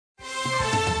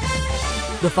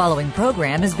The following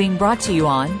program is being brought to you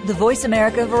on the Voice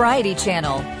America Variety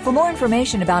Channel. For more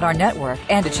information about our network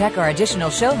and to check our additional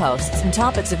show hosts and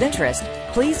topics of interest,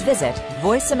 please visit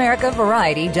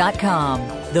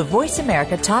voiceamericavariety.com. The Voice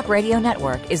America Talk Radio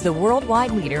Network is the worldwide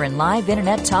leader in live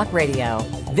Internet talk radio.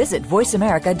 Visit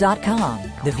voiceamerica.com.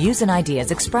 The views and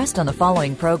ideas expressed on the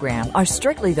following program are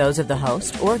strictly those of the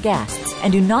host or guests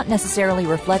and do not necessarily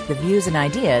reflect the views and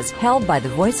ideas held by the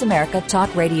Voice America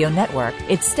Talk Radio Network,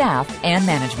 its staff, and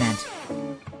management.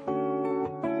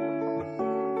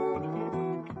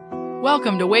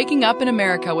 Welcome to Waking Up in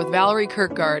America with Valerie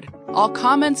Kirkgard. All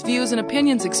comments, views, and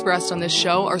opinions expressed on this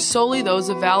show are solely those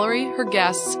of Valerie, her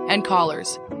guests, and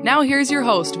callers. Now here's your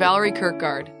host, Valerie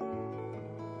Kirkgard.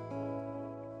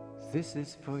 This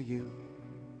is for you.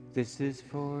 This is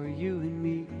for you and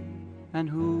me, and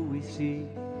who we see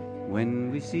when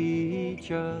we see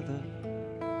each other.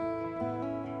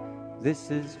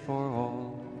 This is for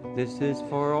all. This is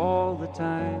for all the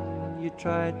time you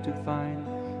tried to find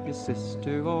your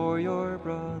sister or your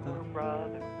brother.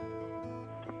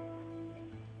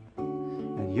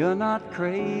 And you're not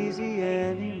crazy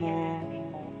anymore.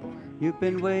 You've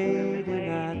been waiting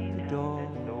at the door.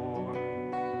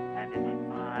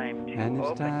 And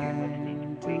it's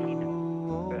time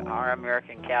to Our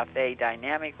American Cafe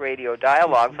Dynamic Radio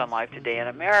Dialogues on Life Today in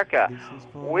America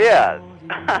with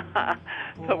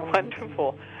the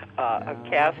wonderful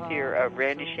cast here of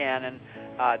Randy Shannon,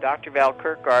 Dr. Val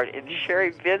Kirkgard, and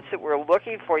Sherry Vincent. We're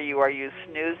looking for you. Are you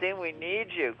snoozing? We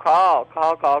need you. Call.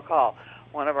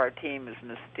 One of our team is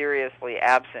mysteriously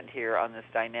absent here on this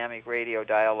Dynamic Radio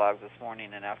Dialogue this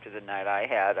morning, and after the night I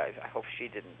had, I hope she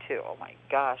didn't too. Oh, my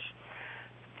gosh.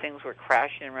 Things were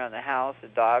crashing around the house. The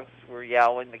dogs were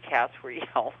yowling. The cats were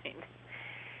yowling.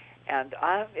 And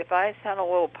if I sound a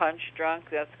little punch drunk,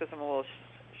 that's because I'm a little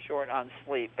short on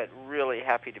sleep, but really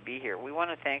happy to be here. We want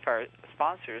to thank our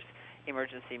sponsors,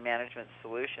 Emergency Management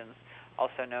Solutions,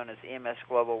 also known as EMS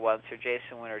Global One, Sir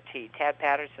Jason Winter T, Tad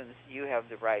Patterson's You Have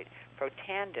the Right,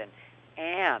 Protandim,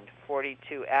 and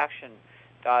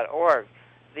 42action.org.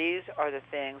 These are the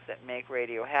things that make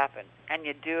radio happen. And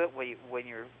you do it when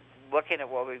you're looking at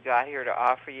what we've got here to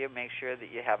offer you. Make sure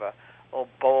that you have a little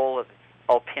bowl of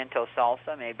El Pinto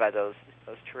salsa made by those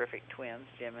terrific twins,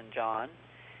 Jim and John.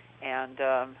 And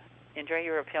enjoy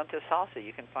your El Pinto salsa.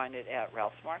 You can find it at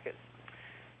Ralph's Markets.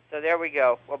 So there we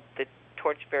go. Well, the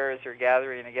torchbearers are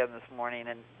gathering again this morning.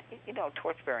 And, you know,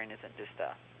 torchbearing isn't just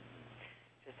a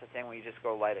thing where you just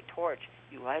go light a torch.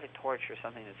 You light a torch for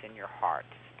something that's in your heart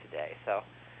today. So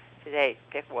today,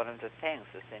 pick one of the things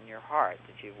that's in your heart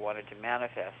that you wanted to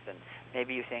manifest, and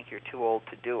maybe you think you're too old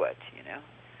to do it, you know.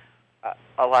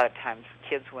 A lot of times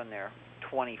kids, when they're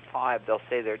 25, they'll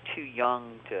say they're too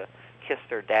young to kiss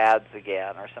their dads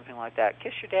again or something like that.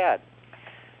 Kiss your dad.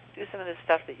 Do some of the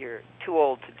stuff that you're too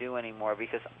old to do anymore,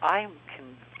 because I'm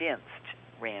convinced,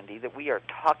 Randy, that we are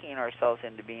talking ourselves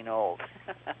into being old.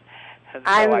 So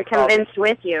I'm convinced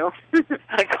with you.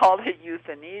 I called it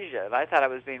Youthanisia, and I thought I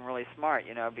was being really smart,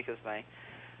 you know, because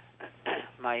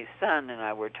my son and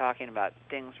I were talking about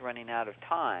things running out of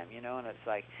time, you know, and it's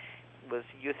like, was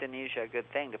euthanasia a good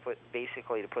thing to put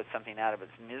something out of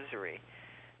its misery?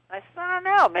 And I said, I don't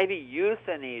know, maybe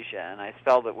euthanasia, and I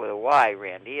spelled it with a Y,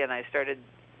 Randy, and I started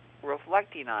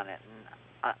reflecting on it.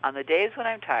 And on the days when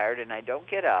I'm tired and I don't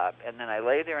get up, and then I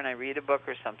lay there and I read a book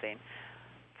or something,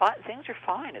 things are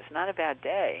fine. It's not a bad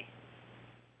day.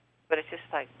 But it's just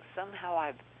like somehow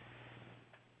I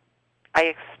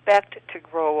expect to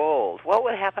grow old. What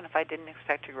would happen if I didn't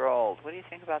expect to grow old? What do you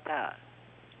think about that?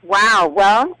 Wow.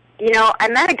 Well, you know, I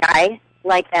met a guy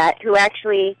like that who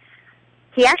actually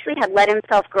had let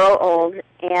himself grow old.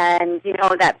 And, you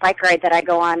know, that bike ride that I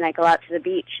go on, I go out to the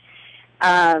beach.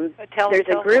 Tell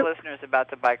the listeners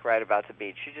about the bike ride about the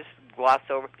beach. She just glossed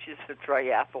over. She's a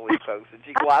triathlete, folks, and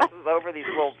she glosses over these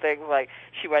little things like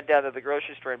she went down to the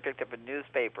grocery store and picked up a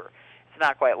newspaper. It's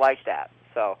not quite like that.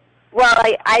 So, well,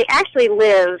 I actually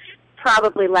live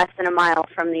probably less than a mile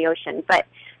from the ocean, but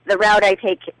the route I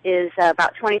take is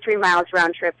about 23 miles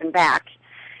round trip and back.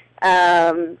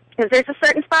 Because there's a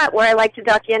certain spot where I like to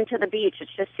duck into the beach.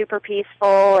 It's just super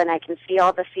peaceful, and I can see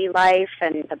all the sea life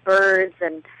and the birds,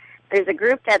 and there's a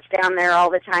group that's down there all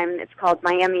the time. It's called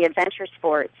Miami Adventure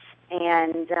Sports.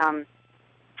 And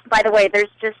by the way, there's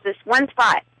just this one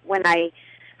spot when I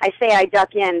say I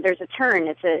duck in. There's a turn.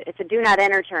 It's a do not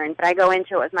enter turn, but I go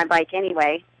into it with my bike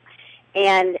anyway.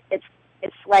 And it's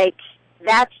like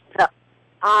that's the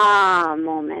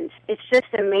moment. It's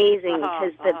just amazing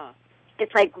because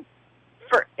it's like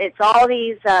it's all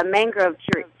these mangrove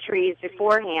trees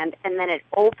beforehand, and then it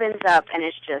opens up and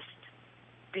it's just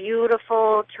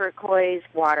beautiful turquoise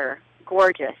water,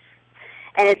 gorgeous.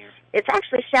 and it's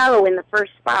actually shallow in the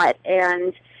first spot,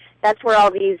 and that's where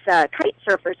all these kite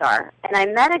surfers are. And I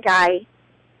met a guy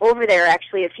over there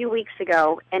actually a few weeks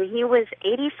ago, and he was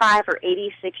 85 or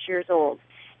 86 years old.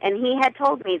 And he had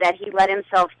told me that he let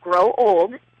himself grow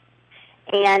old,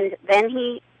 and then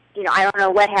he, I don't know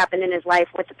what happened in his life,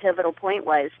 what the pivotal point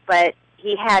was, but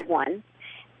he had one.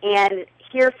 And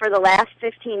here for the last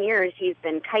 15 years, he's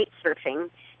been kite surfing,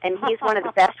 and he's one of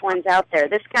the best ones out there.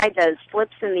 This guy does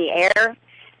flips in the air,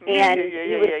 and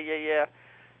yeah.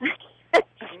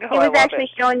 He was actually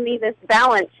showing me this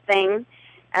balance thing.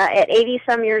 At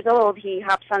 80-some years old, he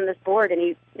hops on this board,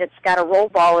 and it's got a roll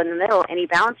ball in the middle, and he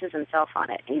balances himself on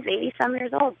it. He's 80-some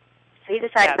years old, so he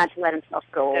decided not to let himself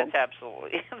go old. That's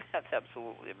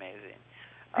absolutely amazing.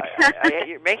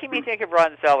 You're making me think of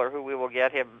Ron Zeller, who we will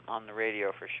get him on the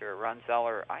radio for sure. Ron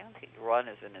Zeller, I don't think Ron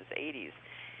is in his 80s.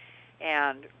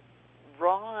 And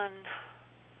Ron,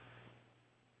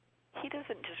 he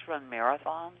doesn't just run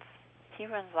marathons. He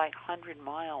runs like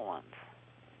 100-mile ones.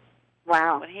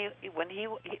 Wow. When he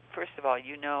first of all,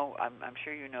 I'm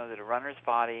sure you know that a runner's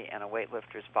body and a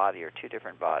weightlifter's body are two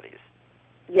different bodies.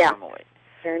 Yeah. Normally.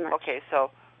 Very much. Okay, so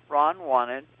Ron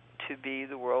wanted to be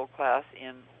the world class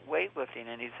in weightlifting,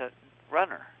 and he's a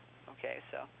runner. Okay,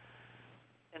 so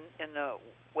in the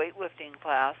weightlifting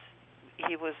class,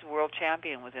 he was world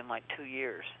champion within like 2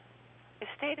 years. I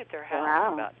stayed at their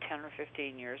house about 10 or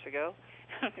 15 years ago.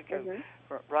 Because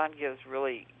Ron gives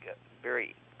really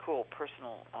very cool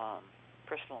personal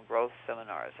growth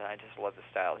seminars, and I just love the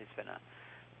style. He's been a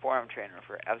forum trainer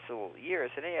for absolutely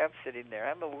years, and I'm sitting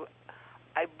there.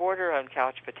 I border on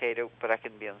couch potato, but I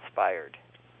can be inspired.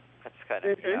 That's kind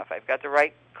of if I've got the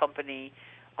right company,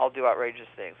 I'll do outrageous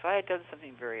things. So I had done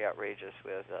something very outrageous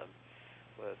with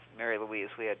Mary Louise.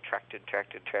 We had tracked,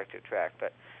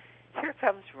 but here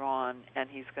comes Ron, and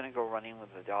he's going to go running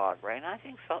with the dog, right? And I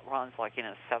think Ron's like in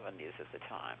his 70s at the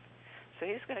time. So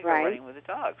he's going to go running with the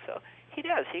dog. So he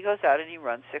does. He goes out and he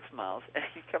runs 6 miles, and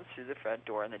he comes through the front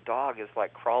door, and the dog is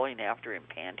like crawling after him,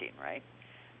 panting, right?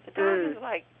 The dog is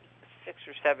like 6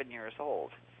 or 7 years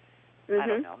old. I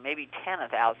don't know, maybe 10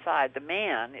 at the outside. The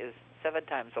man is 7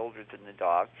 times older than the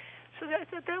dog. So that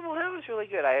was really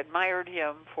good. I admired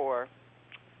him for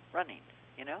running,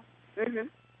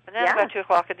 And then about 2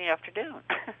 o'clock in the afternoon.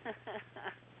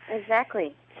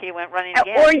 Exactly. He went running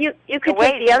again. Or you could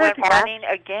take the other path.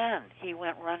 He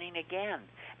went running again.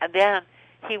 And then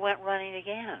he went running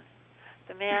again.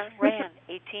 The man ran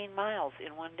 18 miles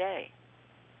in one day.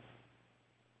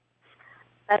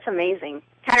 That's amazing.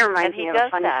 Kind of reminds me of a funny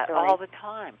story. And he does that all the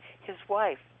time. His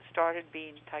wife started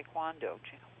being taekwondo.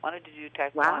 She wanted to do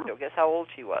taekwondo. Wow. Guess how old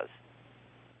she was?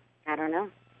 I don't know.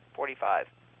 45.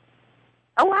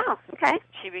 Oh, wow. Okay.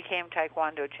 She became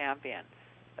taekwondo champion.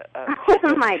 Oh,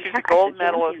 my God. She's a gold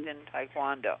medalist in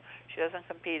taekwondo. She doesn't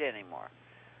compete anymore.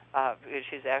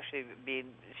 She's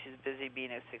busy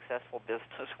being a successful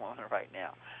businesswoman right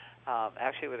now.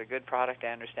 Actually with a good product, I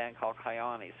understand, called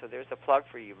Kyani. So there's a plug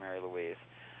for you, Mary Louise.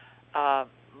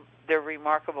 They're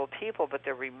remarkable people, but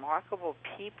they're remarkable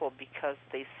people because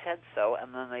they said so,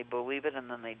 and then they believe it, and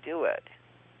then they do it.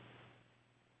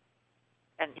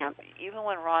 And even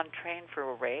when Ron trained for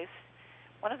a race,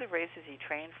 one of the races he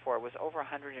trained for was over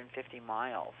 150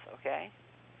 miles, okay?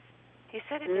 He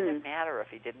said it didn't matter if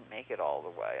he didn't make it all the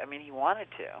way. I mean, he wanted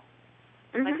to.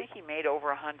 I think he made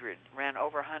ran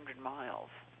over 100 miles.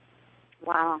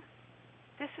 Wow.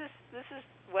 This is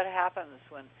what happens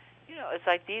when, it's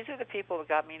like these are the people that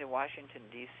got me to Washington,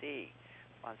 D.C.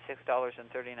 on $6.39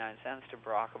 to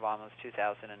Barack Obama's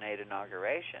 2008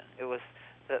 inauguration. It was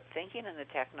the thinking and the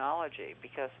technology,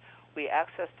 because we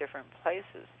access different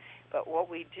places. But what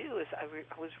we do is, I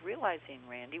was realizing,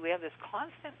 Randy, we have this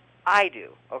constant, I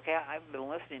do, okay? I've been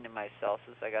listening to myself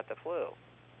since I got the flu.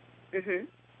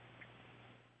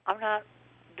 I'm not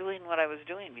doing what I was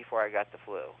doing before I got the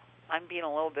flu. I'm being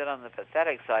a little bit on the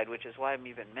pathetic side, which is why I'm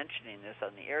even mentioning this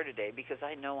on the air today, because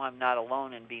I know I'm not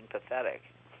alone in being pathetic.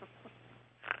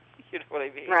 You know what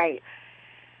I mean? Right.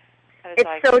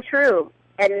 It's so true.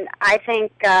 And I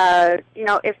think,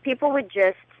 if people would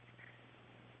just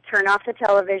turn off the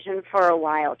television for a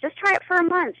while, just try it for a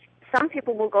month. Some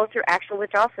people will go through actual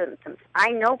withdrawal symptoms. I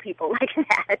know people like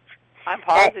that. I'm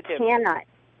positive. That cannot.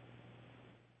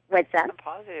 What's that? I'm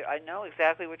positive. I know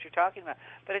exactly what you're talking about.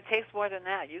 But it takes more than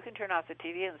that. You can turn off the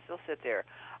TV and still sit there.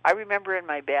 I remember in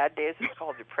my bad days, it's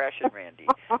called depression, Randy.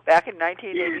 Back in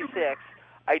 1986,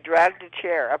 I dragged a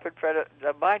chair up in front of,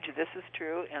 mind you, this is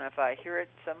true, and if I hear it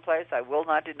someplace, I will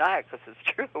not deny it because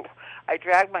it's true. I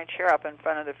dragged my chair up in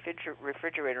front of the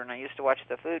refrigerator, and I used to watch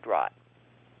the food rot.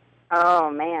 Oh,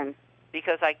 man.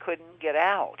 because I couldn't get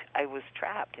out. I was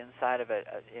trapped inside of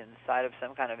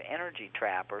some kind of energy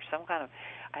trap or some kind of.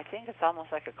 I think it's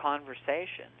almost like a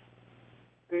conversation.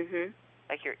 Mhm.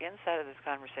 Like you're inside of this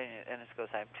conversation, and it goes,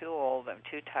 "I'm too old. I'm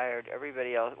too tired."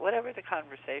 Everybody else, whatever the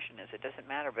conversation is, it doesn't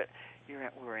matter. But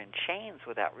we're in chains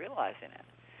without realizing it.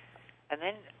 And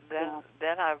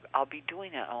then I'll be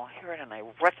doing it, and I'll hear it, and I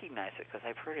recognize it because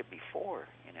I've heard it before.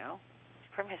 You know,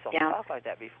 I've heard myself talk like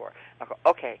that before. I'll go,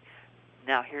 okay.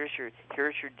 Now here's your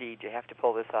deed. You have to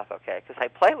pull this off, okay? Because I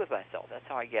play with myself. That's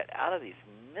how I get out of these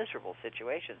miserable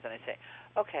situations. And I say,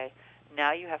 okay,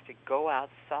 now you have to go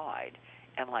outside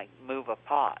and like move a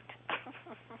pot.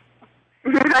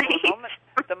 Right.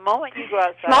 The moment you go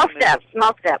outside,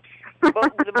 small steps.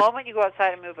 But the moment you go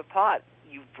outside and move a pot,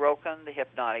 you've broken the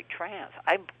hypnotic trance.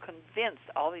 I'm convinced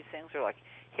all these things are like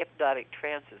hypnotic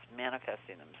trances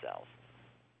manifesting themselves.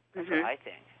 That's what I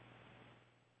think.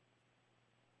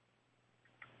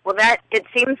 Well, it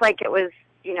seems like it was,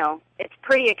 it's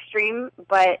pretty extreme,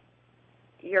 but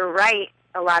you're right.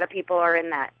 A lot of people are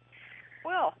in that.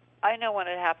 Well, I know when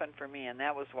it happened for me, and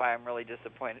that was why I'm really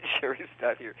disappointed Sherry's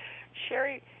not here.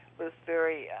 Sherry is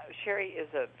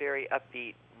a very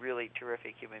upbeat, really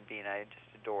terrific human being. I just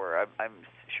adore her. I'm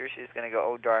sure she's going to go,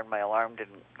 oh, darn, my alarm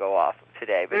didn't go off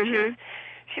today. But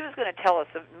she was going to tell us,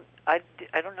 I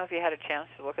don't know if you had a chance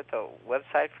to look at the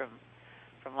website from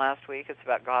last week. It's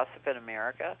about gossip in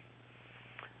America.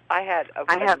 I have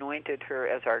anointed her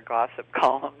as our gossip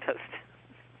columnist.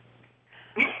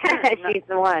 She's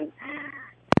the one.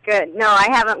 Good. No, I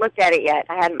haven't looked at it yet.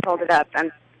 I hadn't pulled it up.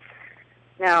 I'm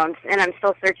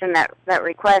still searching that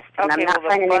request, and I'm not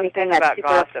finding anything that's about super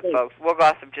gossip, upbeat. folks. We'll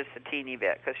gossip just a teeny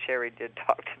bit because Sherry did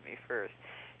talk to me first.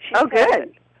 She said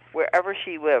good. Wherever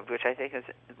she lived, which I think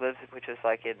which is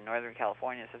like in Northern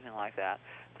California, something like that,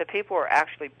 the people were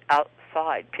actually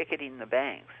outside picketing the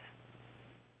banks.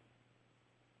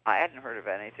 I hadn't heard of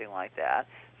anything like that,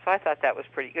 so I thought that was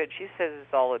pretty good. She says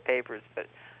it's all the papers, but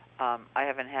I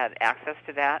haven't had access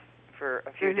to that for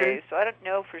a few days, so I don't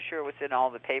know for sure what's in all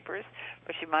the papers,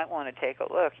 but you might want to take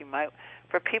a look.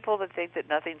 For people that think that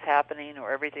nothing's happening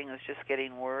or everything is just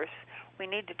getting worse, we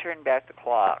need to turn back the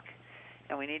clock,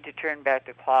 and we need to turn back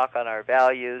the clock on our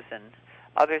values and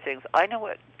other things. I know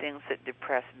what things that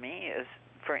depress me is,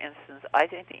 for instance, I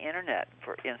think the internet,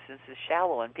 for instance, is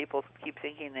shallow, and people keep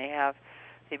thinking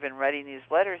they've been writing these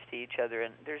letters to each other,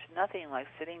 and there's nothing like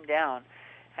sitting down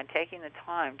and taking the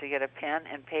time to get a pen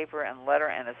and paper and letter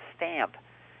and a stamp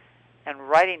and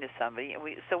writing to somebody.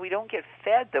 So we don't get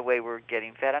fed the way we're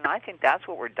getting fed, and I think that's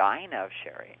what we're dying of,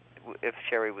 Sherry. If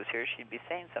Sherry was here, she'd be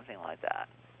saying something like that.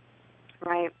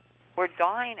 Right. We're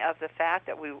dying of the fact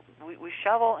that we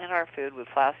shovel in our food with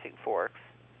plastic forks.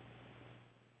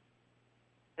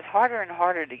 It's harder and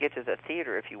harder to get to the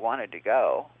theater if you wanted to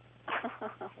go,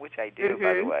 which I do,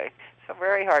 by the way. So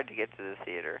very hard to get to the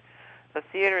theater. The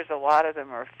theaters, a lot of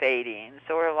them are fading.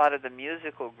 So are a lot of the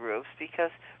musical groups because,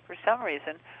 for some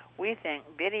reason, we think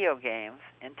video games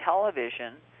and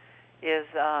television is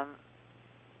the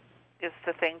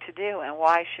thing to do. And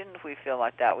why shouldn't we feel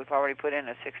like that? We've already put in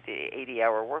a 60 to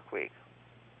 80-hour work week.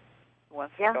 Who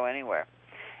wants to go anywhere?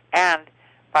 And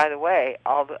by the way,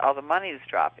 all the money is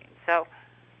dropping. So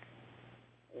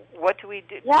what do we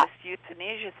do? This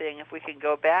euthanasia thing, if we can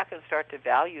go back and start to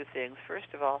value things,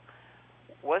 first of all,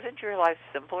 wasn't your life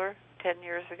simpler 10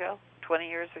 years ago, 20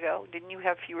 years ago? Didn't you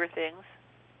have fewer things?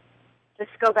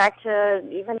 Just go back to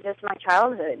even just my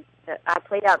childhood. I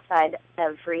played outside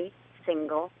every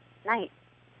single night.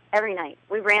 Every night.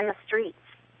 We ran the streets.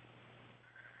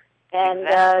 And,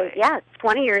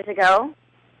 20 years ago,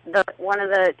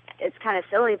 it's kind of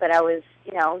silly, but I was,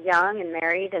 young and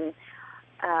married, and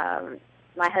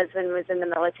my husband was in the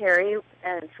military,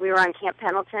 and so we were on Camp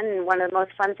Pendleton, and one of the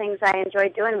most fun things I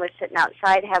enjoyed doing was sitting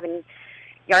outside having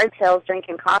yard sales,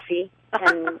 drinking coffee,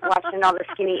 and watching all the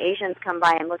skinny Asians come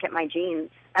by and look at my jeans.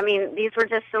 I mean, these were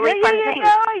just silly fun things.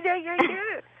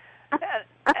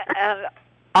 And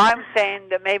I'm saying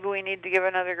that maybe we need to give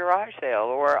another garage sale,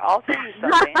 or I'll tell you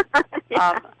something.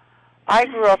 I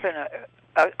grew up in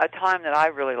a time that I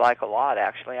really like a lot,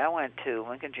 actually. I went to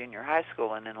Lincoln Junior High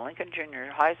School, and in Lincoln Junior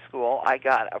High School, I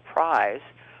got a prize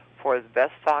for the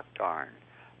best sock darn.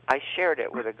 I shared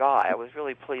it with a guy. I was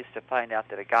really pleased to find out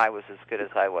that a guy was as good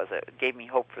as I was. It gave me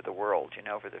hope for the world,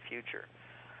 for the future.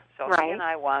 So he and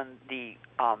I won the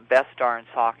best darn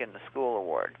sock in the school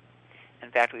award. In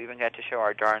fact, we even got to show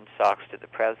our darn socks to the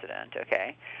president,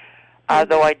 okay?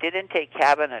 Though I didn't take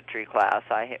cabinetry class,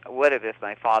 I would have if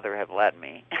my father had let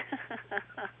me.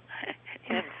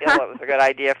 He didn't feel it was a good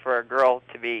idea for a girl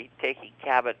to be taking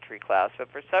cabinetry class,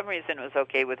 but for some reason it was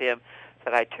okay with him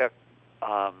that I took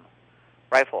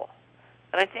rifle.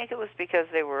 And I think it was because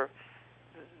they were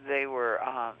they were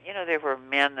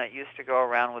men that used to go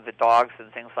around with the dogs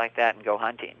and things like that and go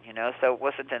hunting, so it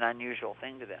wasn't an unusual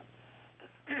thing to them.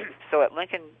 So at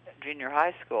Lincoln Junior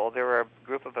High School, there were a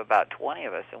group of about 20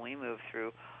 of us, and we moved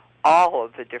through all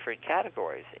of the different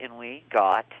categories, and we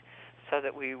got so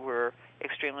that we were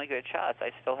extremely good shots.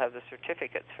 I still have the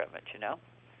certificates from it,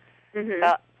 Mm-hmm.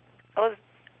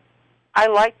 I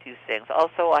like these things.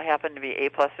 Also, I happen to be A+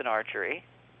 in archery,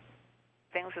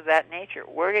 things of that nature.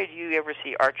 Where did you ever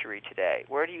see archery today?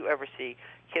 Where do you ever see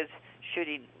kids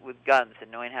shooting with guns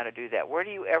and knowing how to do that? Where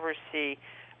do you ever see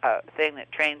a thing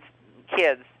that trains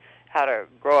kids how to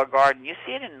grow a garden? You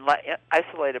see it in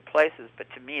isolated places, but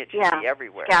to me it should be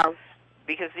everywhere. Scouts.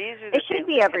 Because these are the things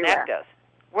that connect us.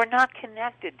 We're not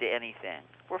connected to anything.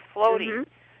 We're floating. Mm-hmm.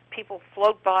 People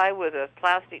float by with a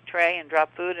plastic tray and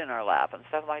drop food in our lap and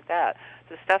stuff like that.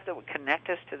 The stuff that would connect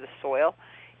us to the soil,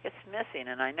 it's missing.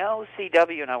 And I know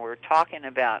CW and I were talking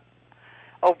about,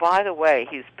 oh, by the way,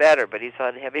 he's better, but he's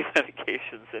on heavy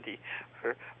medications and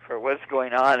for what's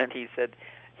going on, and he said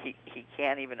he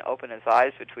can't even open his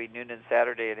eyes between noon and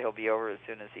Saturday, and he'll be over as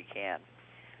soon as he can.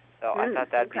 So I thought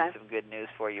that'd be some good news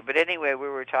for you. But anyway, we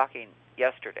were talking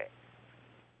yesterday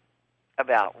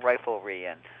about riflery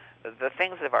and the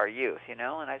things of our youth, and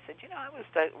I said, I was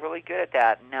really good at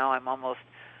that, and now I'm almost,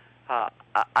 I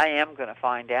am going to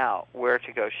find out where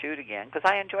to go shoot again, because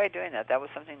I enjoyed doing that. That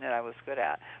was something that I was good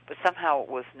at, but somehow it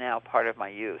was now part of my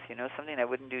youth, something I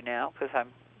wouldn't do now because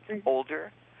I'm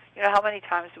older. How many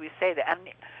times do we say that?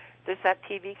 And there's that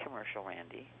TV commercial,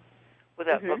 Randy, with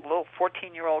that little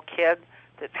 14-year-old kid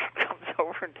that comes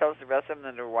over and tells the rest of them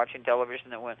that they're watching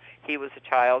television that when he was a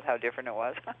child, how different it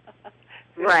was.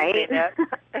 Right. You seen that?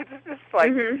 It's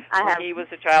like when he was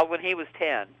a child, when he was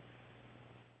 10.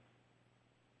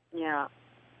 Yeah.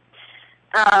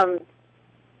 The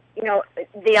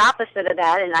opposite of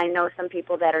that, and I know some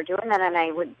people that are doing that, and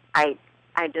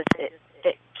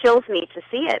it kills me to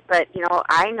see it. But,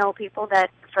 I know people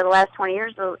that for the last 20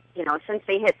 years, since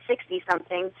they hit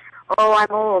 60-something,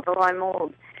 I'm old.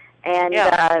 And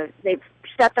they've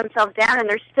shut themselves down, and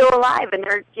they're still alive, and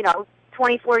they're,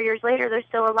 24 years later, they're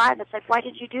still alive. It's like, why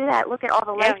did you do that? Look at all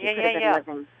the life you could have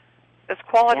been living. It's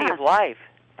quality of life.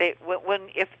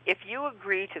 If you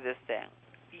agree to this thing,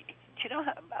 do you know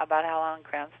about how Alan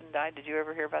Cranston died? Did you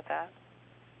ever hear about that?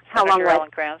 How long? Alan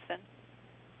Cranston?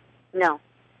 No.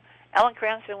 Alan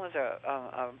Cranston was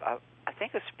I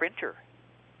think a sprinter.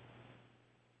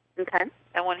 Okay.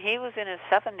 And when he was in his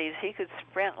 70s, he could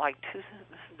sprint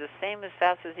the same as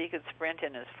fast as he could sprint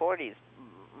in his 40s,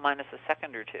 minus a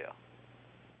second or two.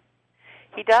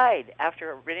 He died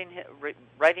after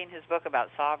writing his book about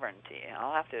sovereignty.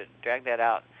 I'll have to drag that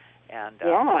out and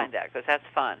find that, because that's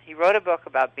fun. He wrote a book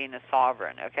about being a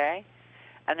sovereign, okay?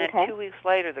 And then 2 weeks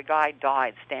later, the guy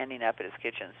died standing up at his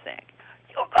kitchen sink.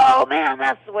 Oh, man,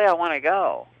 that's the way I want to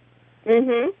go.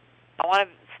 Mm-hmm. I want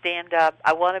to stand up.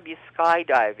 I want to be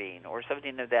skydiving or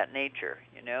something of that nature.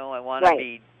 I want to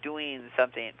be doing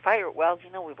something. Well,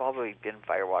 we've already been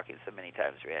firewalking so many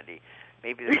times, Randy.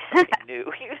 Maybe there's something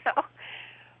new,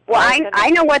 Well,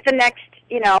 I know what the next,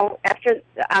 after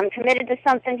I'm committed to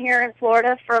something here in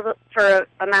Florida for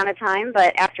amount of time,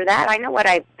 but after that, I know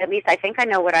I think I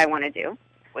know what I want to do.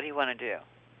 What do you want to do?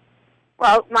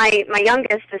 Well, my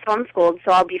youngest is homeschooled,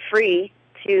 so I'll be free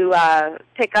to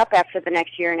pick up after the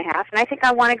next year and a half, and I think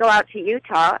I want to go out to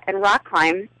Utah and rock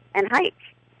climb and hike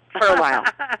for a while.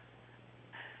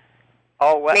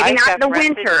 Oh, well, maybe not in the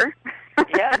winter.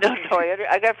 No,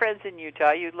 I got friends in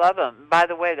Utah. You'd love them. By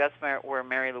the way, that's where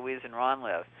Mary Louise and Ron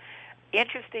live.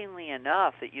 Interestingly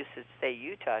enough, that you should say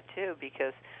Utah, too,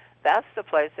 because that's the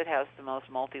place that has the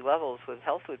most multi-levels with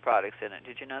health food products in it.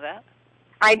 Did you know that?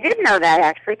 I did know that,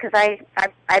 actually, because I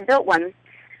built one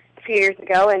a few years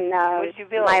ago, and what did you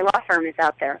build? My law firm is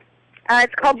out there.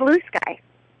 It's called Blue Sky,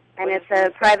 and it's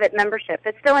a private membership.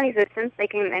 It's still in existence.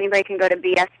 Anybody can go to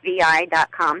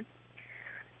bsvi.com.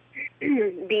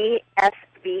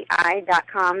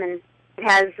 bsvi.com, and it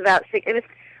has about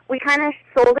we kind of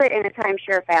sold it in a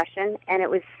timeshare fashion, and it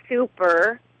was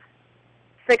super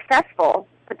successful,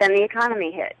 but then the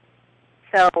economy hit.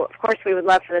 So, of course, we would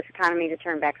love for this economy to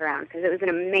turn back around, because it was an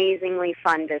amazingly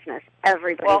fun business.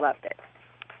 Everybody loved it.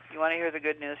 You want to hear the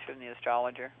good news from the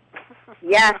astrologer?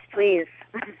 Yes, please.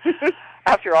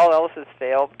 After all else has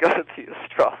failed, go to the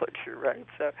astrologer, right?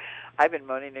 So I've been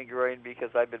moaning and groaning because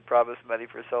I've been promised money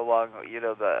for so long,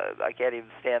 I can't even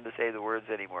stand to say the words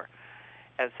anymore.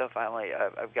 And so finally,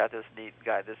 I've got this neat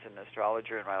guy that's an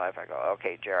astrologer in my life. I go,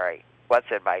 okay, Jerry, what's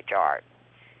in my chart?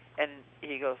 And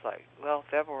he goes well,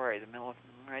 February, the middle of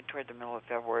right toward the middle of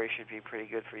February should be pretty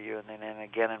good for you, and then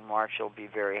again in March you'll be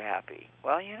very happy.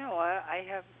 Well, I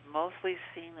have mostly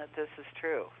seen that this is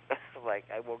true. Like,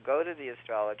 I will go to the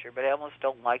astrologer, but I almost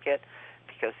don't like it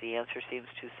because the answer seems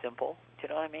too simple. Do you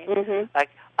know what I mean? Mm-hmm. Like,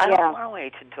 I don't want to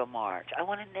wait until March. I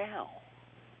want it now.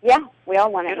 Yeah, we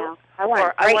all want it now. I want it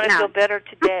right now. I want to feel better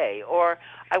today, or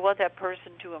I want that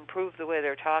person to improve the way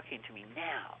they're talking to me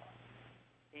now.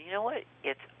 And you know what?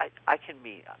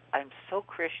 I'm so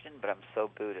Christian, but I'm so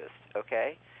Buddhist,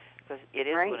 okay? Because it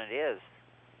is when it is.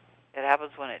 It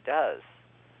happens when it does.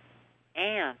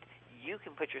 And you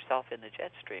can put yourself in the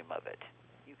jet stream of it.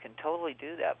 You can totally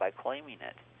do that by claiming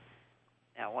it.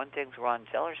 Now, one thing Ron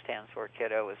Zeller stands for,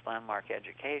 kiddo, is landmark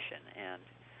education. And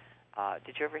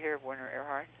did you ever hear of Werner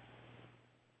Erhard?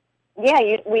 Yeah,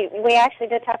 we actually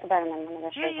did talk about him on one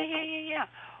of the shows. Yeah.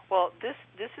 Well, this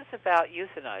is about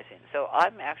euthanizing. So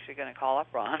I'm actually going to call up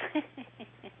Ron,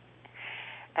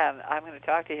 and I'm going to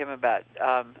talk to him about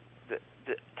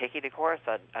taking a course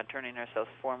on turning ourselves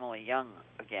formally young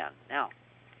again. Now,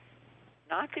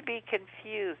 not to be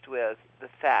confused with the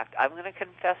fact, I'm going to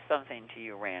confess something to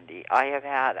you, Randy. I have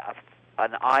had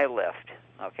an eye lift,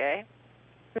 okay?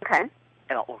 Okay.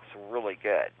 And it looks really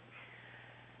good.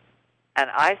 And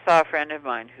I saw a friend of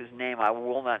mine whose name I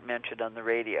will not mention on the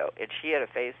radio, and she had a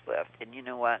facelift, and you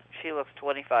know what? She looks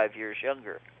 25 years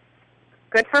younger.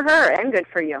 Good for her, and good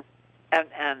for you.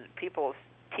 And people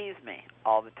tease me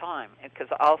all the time, because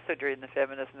also during the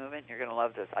feminist movement, you're going to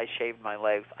love this, I shaved my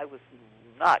legs. I was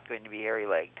not going to be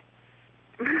hairy-legged.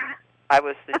 I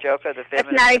was the joke of the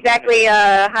feminist That's not exactly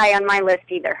high on my list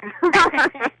either.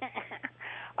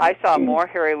 I saw more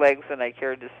hairy legs than I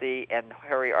cared to see and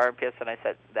hairy armpits, and I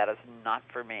said, that is not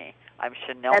for me. I'm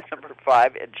Chanel number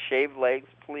 5, and shaved legs,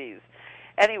 please.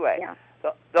 Anyway,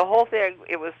 the whole thing,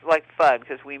 it was like fun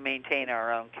because we maintain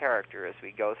our own character as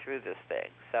we go through this thing.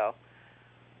 So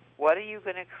what are you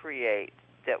going to create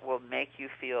that will make you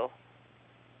feel,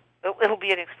 it'll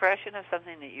be an expression of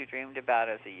something that you dreamed about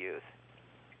as a youth?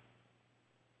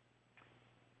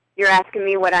 You're asking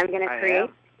me what I'm going to create?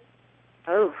 Am.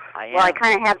 Oh, well, I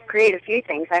kind of have created a few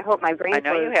things. I hope my brain I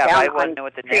know you have. I want to know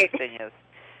what the next thing is.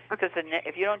 Because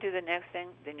if you don't do the next thing,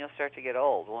 then you'll start to get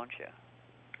old, won't you?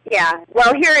 Yeah.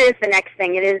 Well, here is the next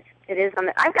thing. It is on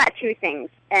the. I've got 2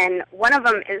 things, and one of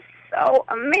them is so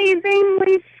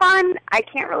amazingly fun. I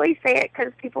can't really say it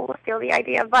because people will steal the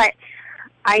idea, but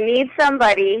I need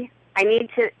somebody. I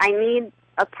need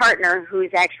a partner who's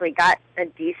actually got a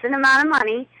decent amount of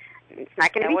money. It's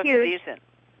not going to be huge. What's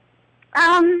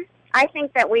decent? I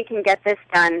think that we can get this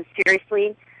done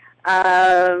seriously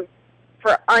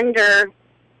for under,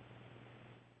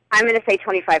 I'm going to say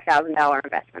 $25,000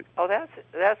 investment. Oh, that's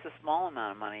a small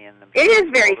amount of money in the. It is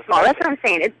very small. That's what I'm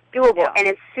saying. It's doable and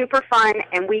it's super fun,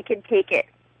 and we could take it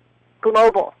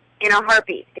global in a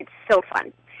heartbeat. It's so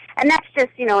fun, and that's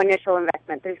just initial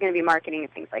investment. There's going to be marketing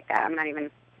and things like that. I'm not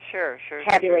even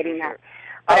tabulating that,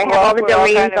 but I have all the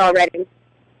domains already.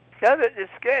 No,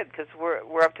 it's good because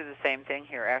we're up to the same thing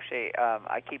here. Actually,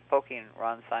 I keep poking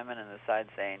Ron Simon in the side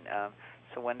saying,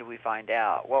 so when do we find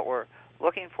out? What we're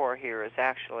looking for here is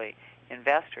actually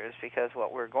investors, because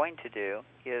what we're going to do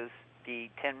is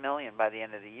be 10 million by the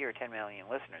end of the year, 10 million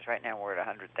listeners. Right now we're at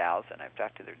 100,000. I've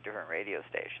talked to the different radio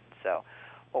stations. So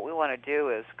what we want to do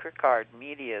is Kirkard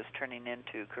Media is turning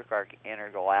into Kirkard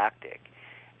Intergalactic.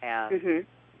 And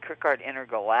Kirkard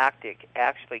Intergalactic,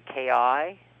 actually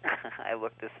KI, I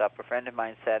looked this up. A friend of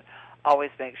mine said,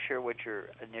 always make sure what your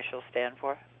initials stand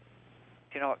for.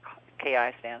 Do you know what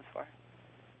KI stands for?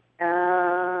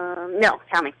 No,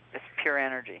 tell me. It's pure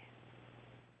energy.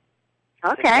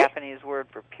 Okay. It's a Japanese word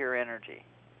for pure energy.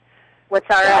 What's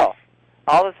RS? So,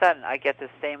 all of a sudden, I get the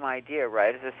same idea,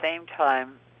 right? At the same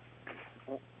time,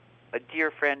 a dear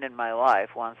friend in my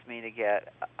life wants me to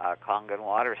get a Kangen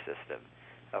water system.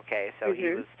 Okay, so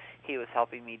he was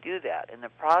helping me do that. In the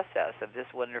process of this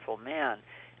wonderful man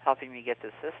helping me get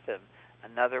the system,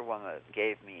 another woman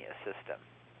gave me a system.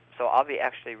 So I'll be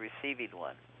actually receiving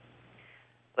one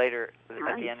later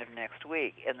at the end of next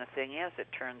week. And the thing is, it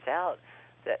turns out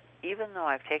that even though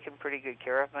I've taken pretty good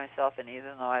care of myself, and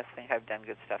even though I think I've done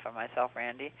good stuff on myself,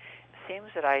 Randy, it seems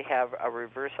that I have a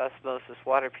reverse osmosis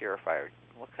water purifier.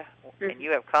 And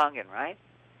you have Kangen, right?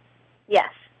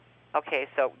 Yes. Okay,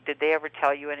 so did they ever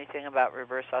tell you anything about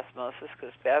reverse osmosis?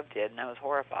 Because Bev did, and I was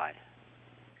horrified.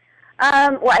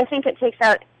 Well, I think it takes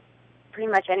out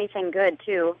pretty much anything good,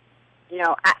 too.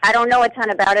 I don't know a ton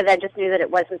about it. I just knew that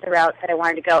it wasn't the route that I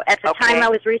wanted to go. At the time I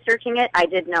was researching it, I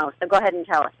did know. So go ahead and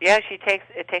tell us. Yeah,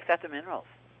 it takes out the minerals.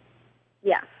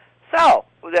 Yeah. So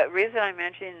the reason I'm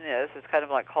mentioning this is kind of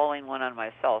like calling one on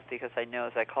myself, because I know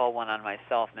as I call one on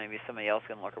myself, maybe somebody else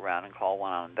can look around and call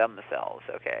one on themselves.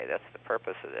 Okay, that's the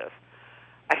purpose of this.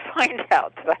 I find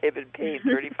out that I have been paid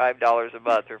 $35 a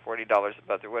month or $40 a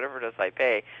month or whatever it is I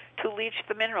pay to leach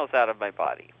the minerals out of my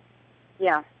body.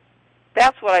 Yeah.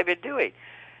 That's what I've been doing.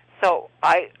 So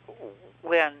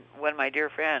when my dear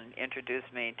friend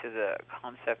introduced me to the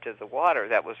concept of the water,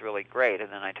 that was really great.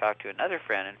 And then I talked to another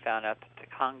friend and found out that the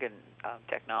Kangen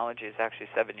technology is actually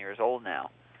 7 years old now,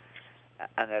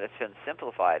 and that it's been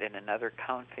simplified. And another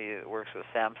company that works with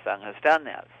Samsung has done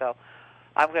that. So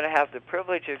I'm going to have the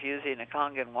privilege of using a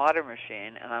Kangen water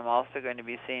machine, and I'm also going to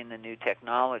be seeing the new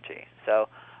technology. So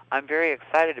I'm very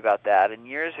excited about that. And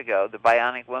years ago, the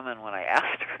bionic woman, when I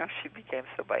asked her how she became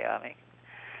so bionic,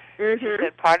 she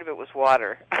said part of it was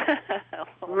water.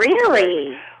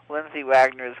 Really? Lindsay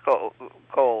Wagner is cool.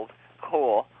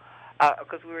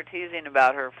 Because we were teasing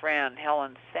about her friend,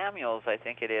 Helen Samuels, I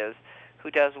think it is,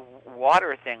 who does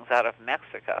water things out of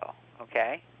Mexico,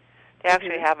 okay? They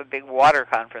actually have a big water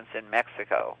conference in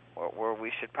Mexico where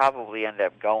we should probably end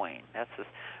up going. That's just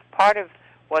part of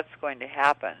what's going to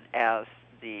happen as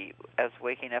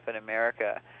Waking Up in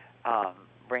America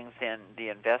brings in the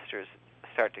investors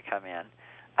start to come in.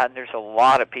 And there's a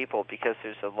lot of people, because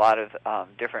there's a lot of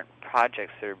different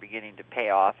projects that are beginning to pay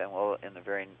off and will in the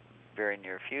very, very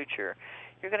near future.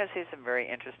 You're going to see some very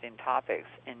interesting topics.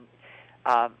 And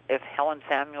if Helen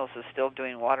Samuels is still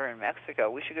doing water in Mexico,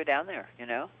 we should go down there, you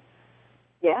know?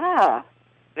 Yeah.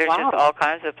 There's just all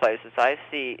kinds of places. I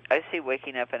see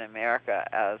Waking Up in America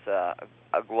as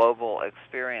a global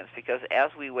experience, because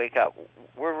as we wake up,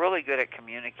 we're really good at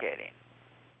communicating.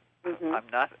 I'm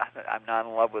not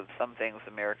in love with some things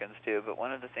Americans do, but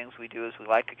one of the things we do is we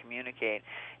like to communicate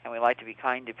and we like to be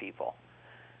kind to people.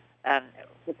 And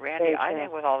Randy, I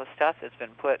think with all the stuff that's been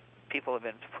people have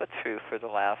been put through for the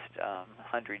last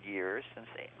 100 years, since,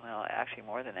 well, actually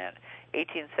more than that.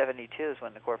 1872 is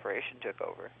when the corporation took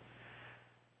over.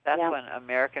 That's when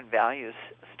American values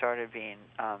started being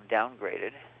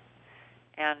downgraded.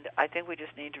 And I think we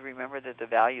just need to remember that the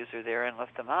values are there and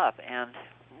lift them up. And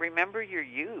remember your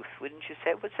youth, wouldn't you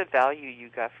say? What's the value you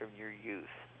got from your youth?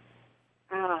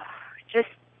 Oh, just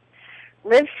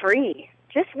live free.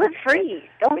 Just live free.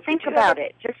 Don't think about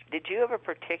it. Did you have a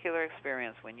particular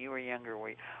experience when you were younger?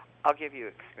 I'll give you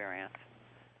experience.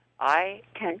 My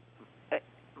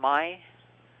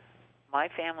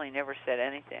family never said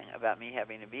anything about me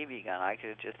having a BB gun. I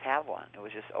could just have one. It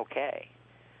was just okay.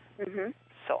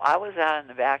 So I was out in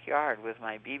the backyard with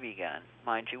my BB gun,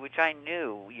 mind you, which I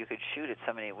knew you could shoot at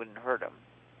somebody, it wouldn't hurt them,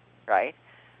 right?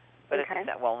 But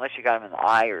unless you got them in the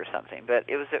eye or something. But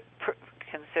it was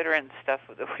considering stuff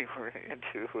that we were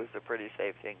into, was a pretty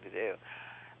safe thing to do.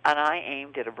 And I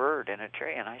aimed at a bird in a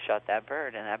tree, and I shot that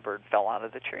bird, and that bird fell out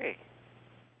of the tree.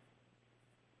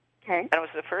 Okay. And it was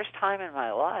the first time in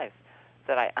my life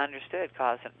that I understood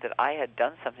that I had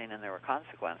done something and there were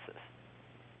consequences.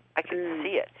 I could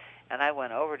see it. And I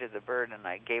went over to the bird and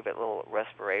I gave it a little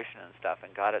respiration and stuff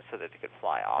and got it so that it could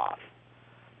fly off.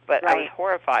 But I was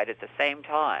horrified at the same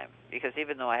time, because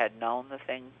even though I had known the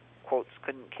thing, quotes,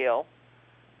 couldn't kill,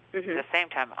 at the same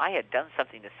time I had done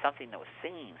something to something that was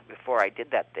seen before I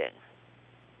did that thing.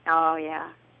 Oh, yeah.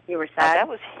 You were sad? Now, that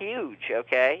was huge,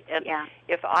 okay? And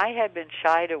if I had been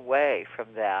shied away from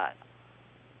that,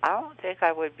 I don't think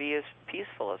I would be as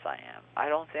peaceful as I am. I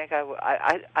don't think I would.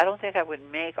 I don't think I would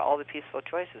make all the peaceful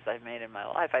choices I've made in my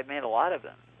life. I've made a lot of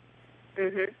them.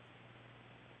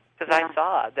 Because I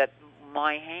saw that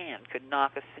my hand could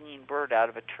knock a singing bird out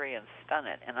of a tree and stun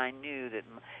it, and I knew that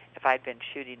if I'd been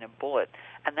shooting a bullet,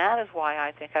 and that is why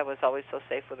I think I was always so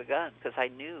safe with a gun, because I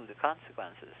knew the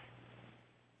consequences.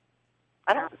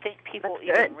 I don't think people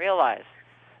even realize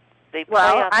they play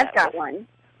on that. I've got one.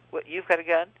 What, you've got a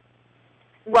gun?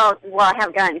 Well, I have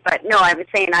a gun, but no, I was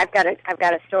saying I've got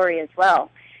a story as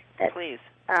well. Please.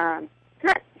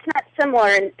 It's not similar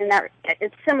in that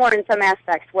it's similar in some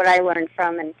aspects. What I learned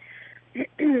from, and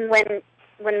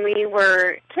when we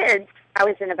were kids, I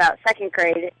was in about second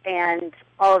grade, and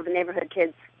all of the neighborhood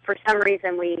kids, for some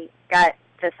reason, we got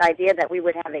this idea that we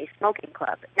would have a smoking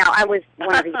club. Now, I was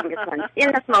one of the youngest ones in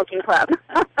the smoking club,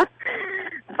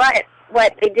 but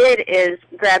what they did is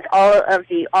grabbed all of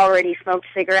the already smoked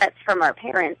cigarettes from our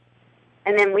parents,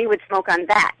 and then we would smoke on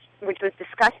that, which was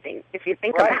disgusting if you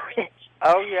think about it.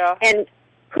 Oh, yeah. And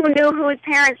who knew whose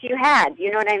parents you had, you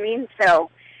know what I mean?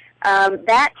 So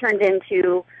that turned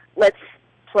into, let's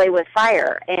play with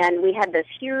fire. And we had this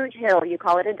huge hill, you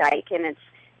call it a dike, and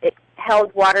it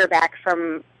held water back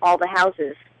from all the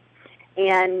houses.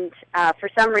 And for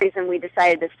some reason we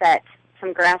decided to set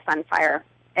some grass on fire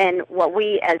And what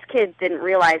we as kids didn't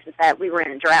realize is that we were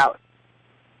in a drought.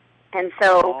 And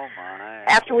so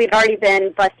after we'd already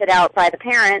been busted out by the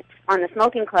parents on the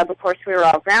smoking club, of course we were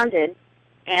all grounded.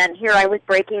 And here I was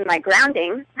breaking my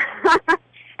grounding, and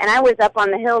I was up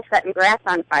on the hill setting grass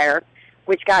on fire,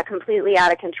 which got completely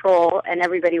out of control, and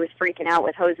everybody was freaking out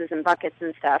with hoses and buckets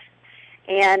and stuff.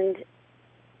 And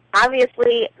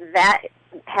obviously that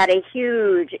had a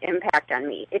huge impact on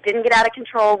me. It didn't get out of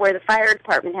control where the fire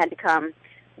department had to come,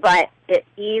 but it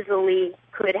easily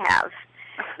could have.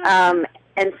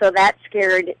 And so that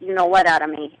scared you-know-what out of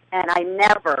me. And I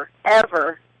never,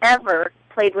 ever, ever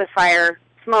played with fire,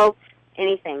 smoked,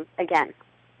 anything again.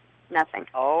 Nothing.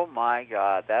 Oh, my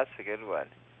God. That's a good one.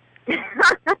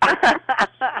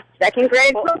 Second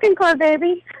grade smoking club,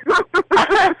 baby.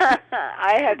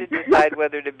 I had to decide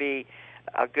whether to be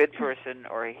a good person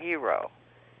or a hero.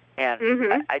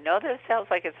 And I know that it sounds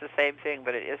like it's the same thing,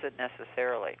 but it isn't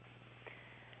necessarily.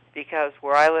 Because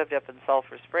where I lived up in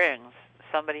Sulphur Springs,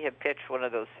 somebody had pitched one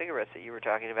of those cigarettes that you were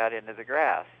talking about into the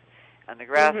grass, and the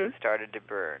grass had started to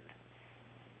burn.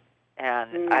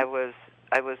 And I was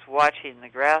watching the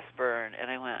grass burn,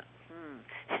 and I went,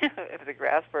 if the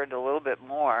grass burned a little bit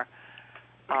more,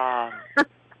 I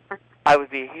would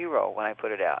be a hero when I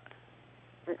put it out.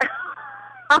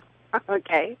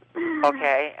 Okay.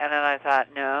 Okay, and then I thought,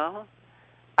 no,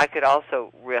 I could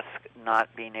also risk not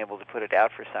being able to put it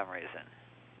out for some reason.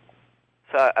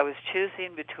 So I was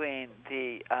choosing between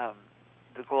the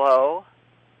glow,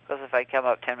 because if I come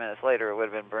up 10 minutes later, it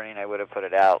would have been burning. I would have put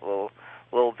it out.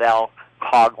 Little Val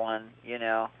Coughlin,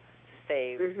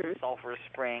 save Sulphur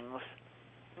Springs.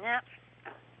 Yeah.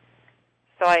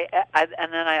 So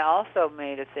and then I also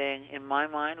made a thing in my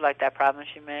mind, like that promise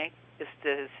you make, is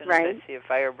to, as soon as I see a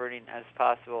fire burning as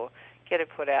possible, get it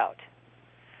put out.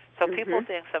 So people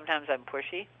think sometimes I'm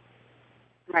pushy.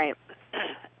 Right.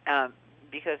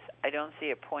 Because I don't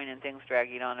see a point in things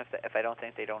dragging on if I don't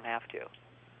think they don't have to.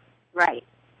 Right.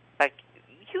 Like,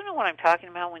 you know what I'm talking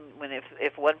about when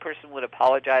if one person would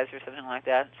apologize or something like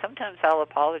that, sometimes I'll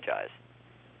apologize.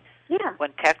 Yeah.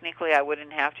 When technically I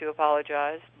wouldn't have to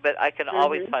apologize, but I can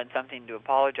always find something to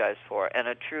apologize for. And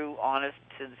a true, honest,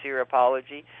 sincere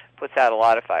apology puts out a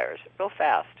lot of fires real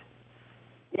fast.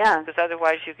 Yeah. Because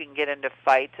otherwise you can get into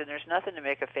fights, and there's nothing to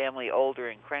make a family older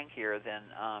and crankier than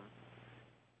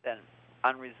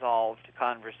unresolved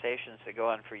conversations that go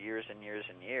on for years and years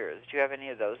and years. Do you have any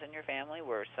of those in your family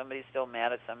where somebody's still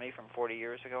mad at somebody from 40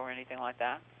 years ago or anything like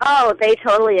that? Oh, they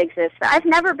totally exist. I've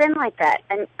never been like that.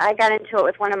 And I got into it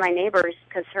with one of my neighbors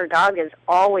because her dog is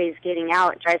always getting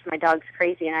out. It drives my dogs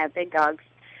crazy, and I have big dogs.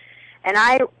 And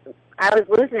I was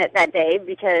losing it that day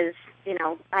because,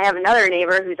 I have another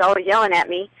neighbor who's always yelling at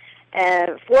me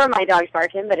for my dog's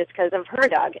barking, but it's because of her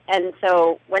dog. And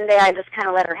so one day I just kind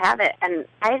of let her have it, and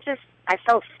I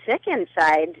felt sick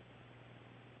inside.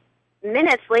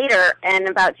 Minutes later, and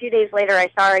about 2 days later, I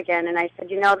saw her again, and I said,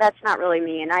 that's not really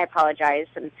me, and I apologize.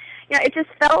 And, it just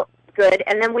felt good,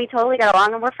 and then we totally got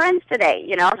along, and we're friends today,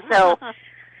 So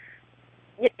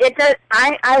it does.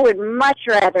 I would much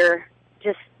rather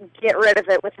just get rid of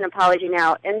it with an apology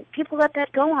now. And people let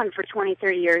that go on for 20,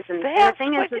 30 years. And that's the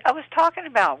thing is, I was talking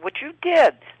about. What you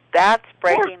did, that's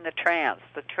breaking the trance.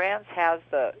 The trance has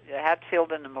the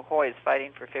Hatfield and the McCoys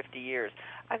fighting for 50 years.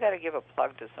 I got to give a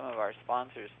plug to some of our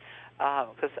sponsors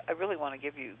because I really want to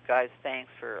give you guys thanks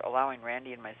for allowing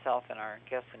Randy and myself and our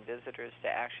guests and visitors to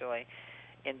actually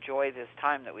enjoy this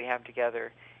time that we have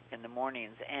together in the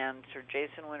mornings. And Sir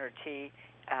Jason Winter Tea,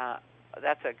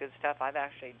 that's a good stuff. I'm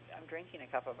drinking a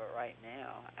cup of it right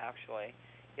now, actually.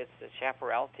 It's the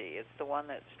Chaparral tea. It's the one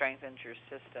that strengthens your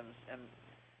systems and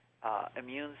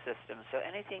immune system. So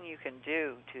anything you can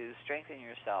do to strengthen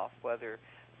yourself, whether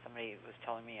somebody was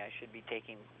telling me I should be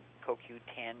taking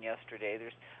CoQ10 yesterday,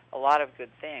 there's a lot of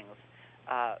good things.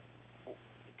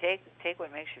 Take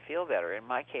what makes you feel better. In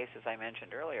my case, as I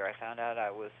mentioned earlier, I found out I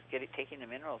was taking the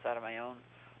minerals out of my own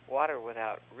water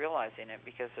without realizing it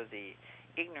because of the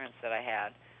ignorance that I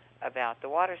had about the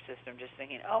water system, just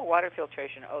thinking, oh, water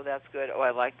filtration, oh, that's good, oh,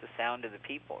 I like the sound of the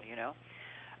people,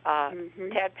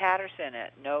 Tad Patterson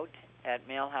at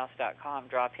note@mailhouse.com,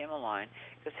 drop him a line,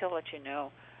 because he'll let you know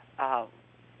all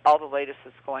the latest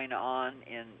that's going on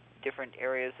in different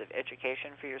areas of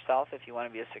education for yourself. If you want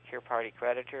to be a secure party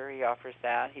creditor, he offers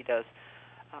that. He does.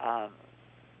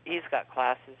 He's got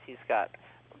classes. He's got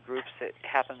groups that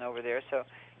happen over there. So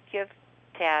give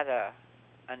Tad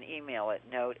an email at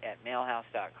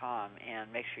note@mailhouse.com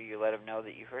and make sure you let him know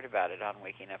that you heard about it on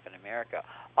Waking Up in America.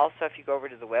 Also, if you go over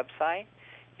to the website,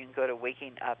 you can go to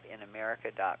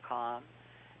wakingupinamerica.com,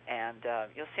 and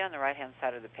you'll see on the right-hand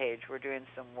side of the page we're doing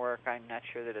some work. I'm not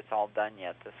sure that it's all done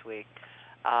yet this week,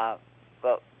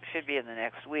 Well, should be in the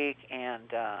next week,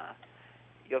 and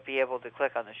you'll be able to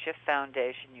click on the Shift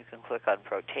Foundation. You can click on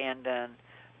Protandim.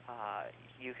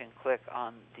 You can click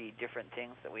on the different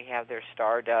things that we have there,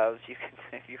 Star Doves. You can,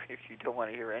 if you don't want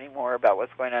to hear any more about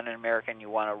what's going on in America and you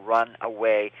want to run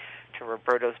away to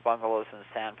Roberto's Bungalows in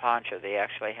San Pancho, they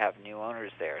actually have new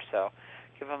owners there. So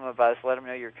give them a buzz. Let them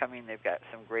know you're coming. They've got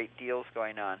some great deals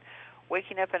going on.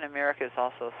 Waking Up in America is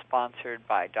also sponsored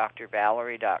by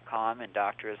drvalerie.com, and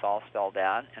doctor is all spelled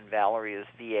out, and Valerie is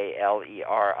Valerie.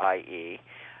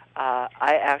 I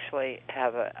actually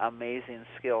have an amazing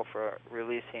skill for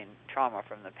releasing trauma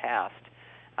from the past.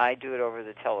 I do it over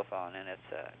the telephone, and it's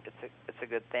a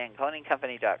good thing.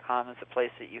 Cleaningcompany.com is a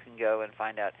place that you can go and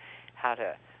find out how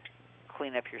to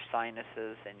clean up your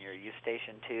sinuses and your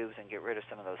eustachian tubes and get rid of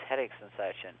some of those headaches and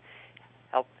such, and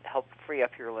help free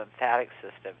up your lymphatic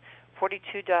system.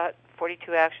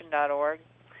 42action.org.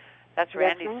 That's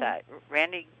Randy's site.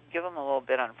 Randy, give them a little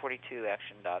bit on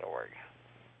 42action.org.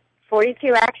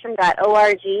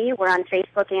 42action.org. We're on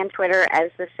Facebook and Twitter as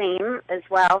the same as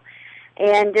well.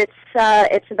 And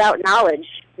it's about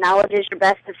knowledge. Knowledge is your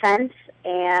best defense,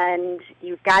 and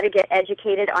you've got to get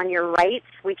educated on your rights.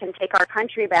 We can take our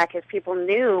country back if people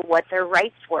knew what their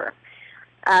rights were.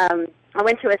 I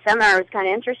went to a seminar. It was kind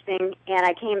of interesting, and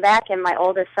I came back, and my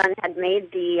oldest son had made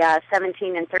the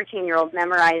 17 and 13-year-old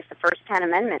memorize the first 10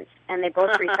 amendments, and they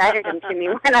both recited them to me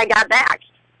when I got back.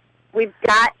 We've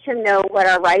got to know what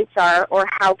our rights are, or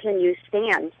how can you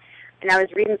stand. And I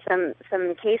was reading some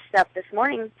case stuff this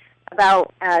morning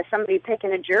about somebody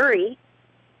picking a jury,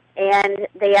 and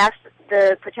they asked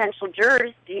the potential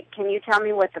jurors, can you tell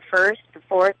me what the First, the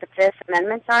Fourth, the Fifth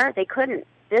Amendments are? They couldn't.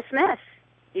 Dismiss.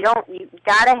 You've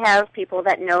got to have people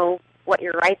that know what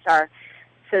your rights are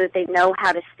so that they know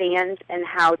how to stand and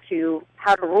how to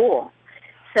rule.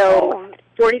 So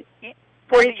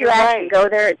 42 Action, go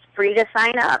there. It's free to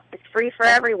sign up. It's free for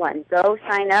everyone. Go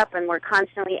sign up, and we're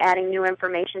constantly adding new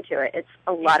information to it. It's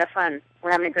a lot of fun.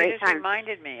 We're having a great time. You just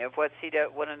reminded me of what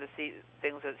one of the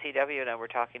things that CW and I were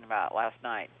talking about last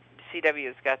night. CW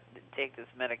has got to take this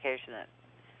medication that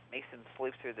makes him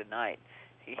sleep through the night.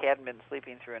 He hadn't been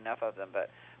sleeping through enough of them,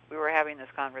 but we were having this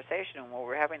conversation, and what we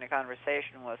were having a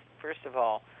conversation was, first of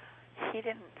all, he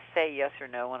didn't say yes or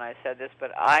no when I said this,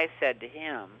 but I said to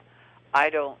him, I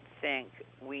don't think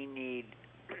we need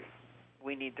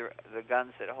the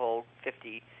guns that hold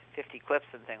 50 clips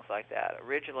and things like that.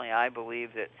 Originally, I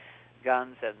believed that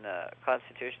guns and the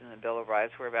Constitution and the Bill of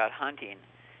Rights were about hunting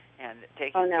and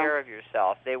taking care of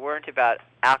yourself. They weren't about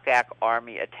Afghan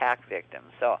army attack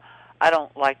victims. So I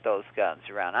don't like those guns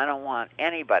around. I don't want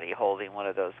anybody holding one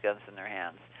of those guns in their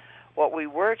hands. What we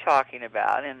were talking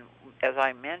about, and as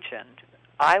I mentioned,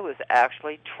 I was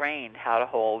actually trained how to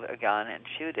hold a gun and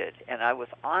shoot it, and I was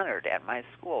honored at my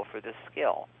school for this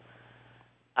skill.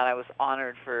 And I was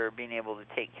honored for being able to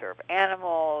take care of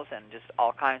animals and just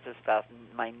all kinds of stuff.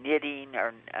 My knitting,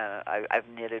 I've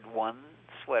knitted one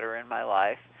sweater in my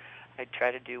life. I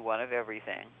try to do one of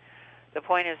everything. The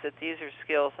point is that these are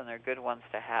skills, and they're good ones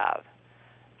to have.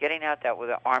 Getting out that with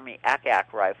an Army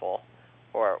ACAC rifle,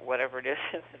 or whatever it is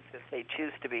that they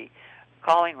choose to be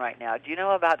calling right now. Do you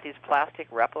know about these plastic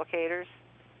replicators?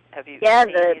 Have you? Yeah,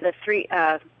 the three.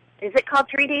 Is it called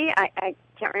 3D? I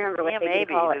can't remember what they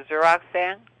call it. The Xerox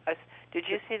thing. Did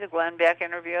you see the Glenn Beck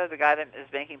interview? The guy that is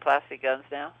making plastic guns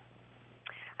now.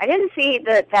 I didn't see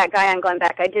that guy on Glenn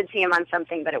Beck. I did see him on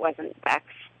something, but it wasn't Beck.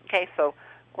 Okay, so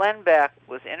Glenn Beck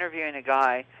was interviewing a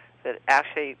guy that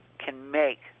actually can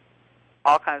make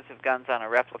all kinds of guns on a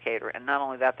replicator, and not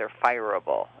only that, they're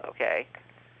fireable. Okay.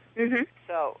 Mhm.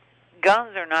 So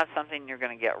guns are not something you're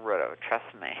going to get rid of,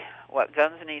 trust me. What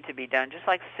guns need to be done, just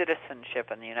like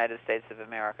citizenship in the United States of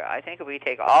America, I think if we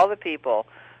take all the people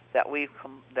that we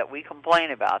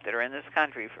complain about that are in this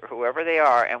country, for whoever they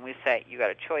are, and we say, you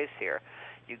got a choice here.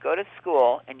 You go to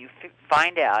school and you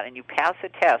find out and you pass a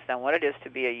test on what it is to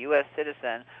be a U.S.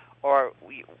 citizen, or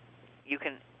you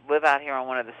can live out here on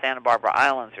one of the Santa Barbara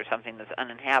Islands or something that's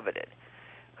uninhabited.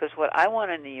 Because what I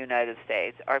want in the United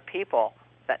States are people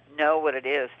that know what it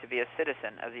is to be a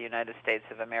citizen of the United States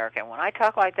of America. And when I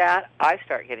talk like that, I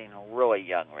start getting really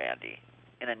young, Randy,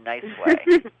 in a nice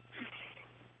way.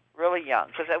 Really young,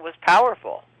 because it was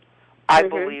powerful. I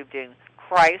believed in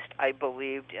Christ. I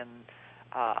believed in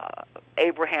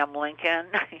Abraham Lincoln.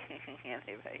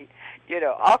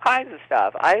 All kinds of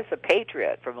stuff. I was a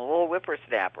patriot from a little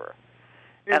whippersnapper.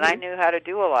 And I knew how to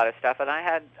do a lot of stuff, and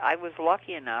I was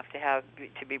lucky enough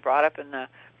to be brought up in the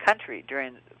country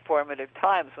during formative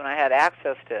times when I had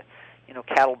access to,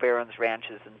 cattle barons,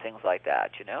 ranches, and things like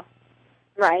that,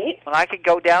 Right. When I could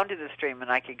go down to the stream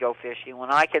and I could go fishing, when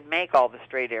I could make all the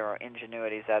straight arrow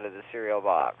ingenuities out of the cereal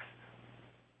box.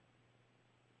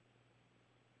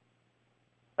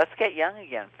 Let's get young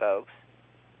again, folks.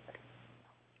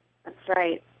 That's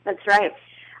right. That's right.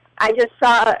 I just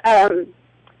saw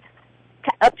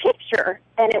a picture,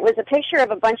 and it was a picture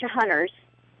of a bunch of hunters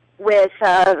with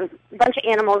a bunch of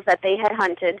animals that they had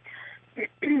hunted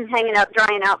hanging out,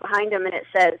 drying out behind them, and it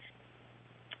says,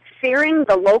 fearing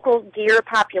the local deer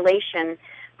population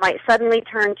might suddenly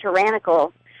turn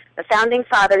tyrannical, the Founding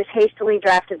Fathers hastily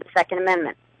drafted the Second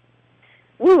Amendment.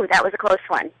 Woo, that was a close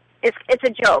one. It's a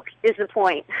joke, is the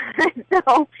point.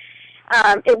 So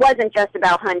it wasn't just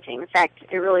about hunting. In fact,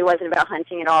 it really wasn't about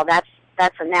hunting at all. That's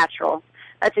a natural.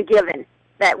 That's a given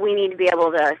that we need to be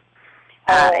able to.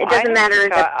 It doesn't matter.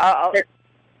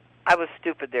 I was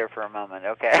stupid there for a moment.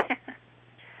 Okay.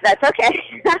 That's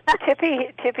okay.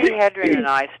 Tippi Hedren and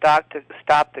I stopped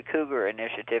the Cougar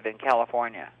Initiative in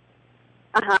California.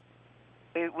 Uh-huh.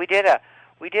 We did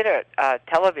a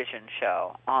television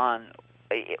show on.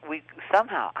 We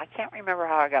somehow, I can't remember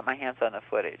how I got my hands on the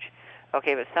footage.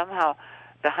 Okay, but somehow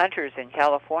the hunters in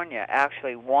California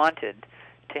actually wanted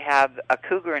to have a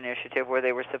cougar initiative where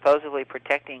they were supposedly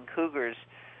protecting cougars,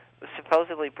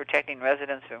 supposedly protecting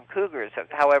residents from cougars.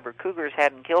 However, cougars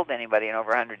hadn't killed anybody in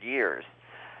over 100 years.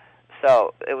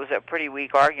 So it was a pretty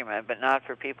weak argument, but not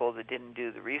for people that didn't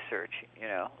do the research,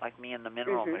 like me in the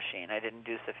mineral machine. I didn't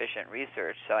do sufficient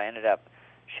research, so I ended up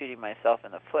shooting myself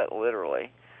in the foot,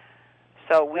 literally.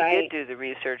 So we did do the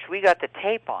research. We got the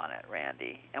tape on it,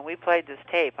 Randy, and we played this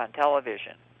tape on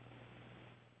television.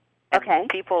 And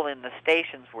people in the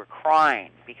stations were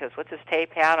crying because what this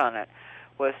tape had on it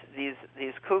was these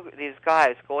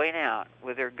guys going out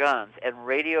with their guns and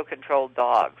radio-controlled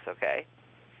dogs. Okay,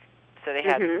 so they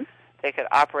had they could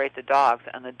operate the dogs,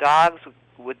 and the dogs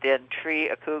would then tree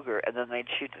a cougar, and then they'd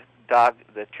shoot the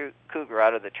cougar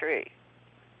out of the tree.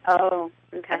 Oh,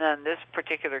 okay. And then this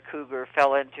particular cougar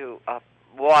fell into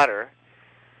water,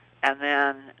 and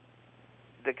then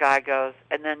the guy goes,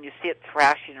 and then you see it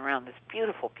thrashing around, this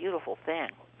beautiful, beautiful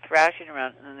thing, thrashing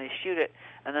around, and then they shoot it,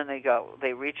 and then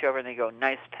they reach over and they go,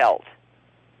 nice pelt.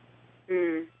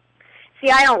 Mm. See,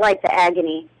 I don't like the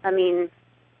agony. I mean,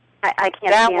 I can't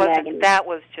stand agony. That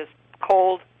was just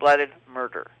cold-blooded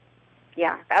murder.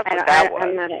 Yeah, that's what that was.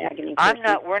 I'm not an agony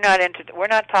person. We're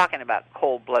not talking about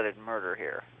cold-blooded murder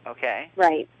here. Okay.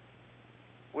 Right.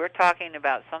 We're talking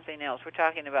about something else. We're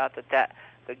talking about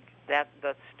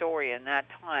the story in that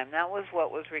time. That was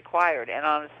what was required. And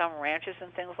on some ranches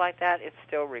and things like that, it's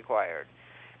still required.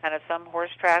 And at some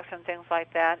horse tracks and things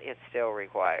like that, it's still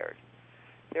required.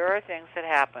 There are things that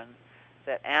happen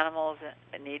that animals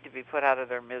need to be put out of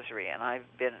their misery, and I've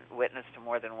been witness to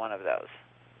more than one of those.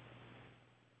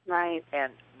 Right.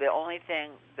 And the only thing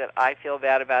that I feel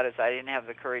bad about is I didn't have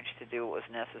the courage to do what was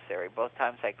necessary. Both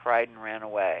times I cried and ran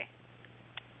away.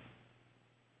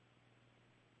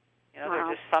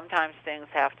 Wow. Just sometimes things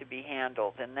have to be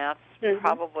handled, and that's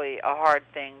probably a hard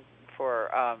thing for,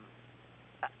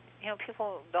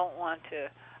 people don't want to.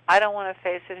 I don't want to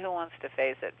face it. Who wants to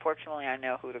face it? Fortunately, I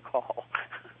know who to call.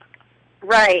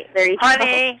 Right. There you go.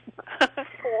 Honey,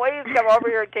 please come over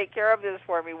here and take care of this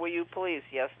for me, will you please?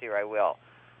 Yes, dear, I will.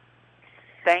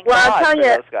 Thank God I'll tell for you,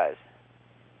 those guys.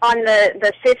 On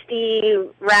the 50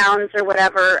 rounds or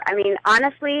whatever, I mean,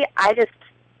 honestly, I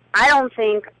don't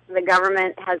think the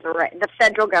government has a right, the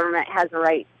federal government has a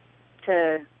right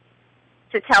to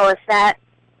tell us that.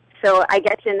 So I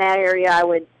guess in that area I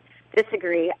would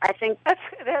disagree. I think that's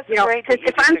great. Because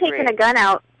if I'm taking a gun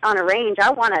out on a range, I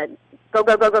want to go,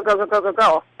 go, go, go, go, go, go, go,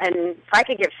 go. And if I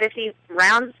could get 50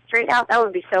 rounds straight out, that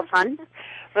would be so fun.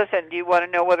 Listen, do you want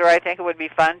to know whether I think it would be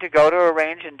fun to go to a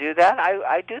range and do that?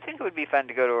 I do think it would be fun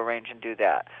to go to a range and do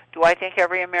that. Do I think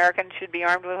every American should be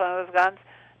armed with one of those guns?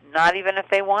 Not even if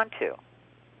they want to.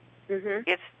 Mm-hmm.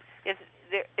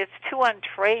 It's too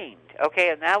untrained, okay?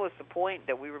 And that was the point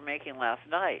that we were making last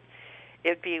night.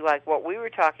 It'd be like what we were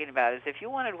talking about is if you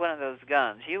wanted one of those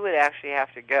guns, you would actually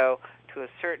have to go to a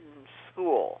certain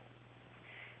school.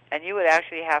 And you would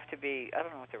actually have to be, I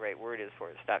don't know what the right word is for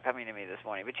it, it's not coming to me this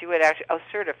morning, but you would actually,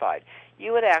 certified.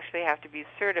 You would actually have to be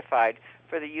certified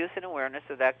for the use and awareness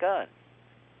of that gun.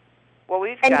 Well,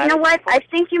 we've got... And you know what? I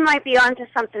think you might be onto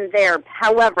something there.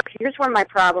 However, here's where my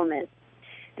problem is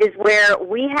where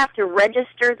we have to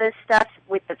register this stuff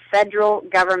with the federal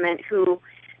government who,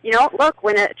 look,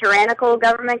 when a tyrannical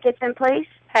government gets in place,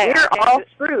 we're all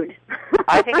screwed.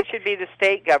 I think it should be the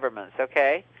state governments,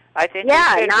 okay? I think we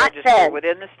should register Fed.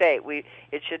 within the state.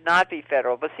 It should not be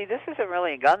federal. But see, this isn't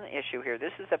really a gun issue here.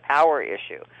 This is a power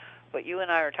issue. what you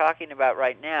and I are talking about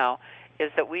right now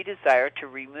is that we desire to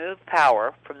remove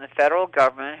power from the federal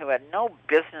government, who had no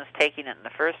business taking it in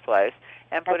the first place,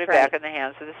 and put it back in the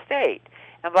hands of the state.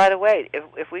 And by the way,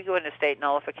 if we go into state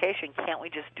nullification, can't we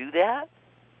just do that?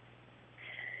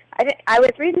 I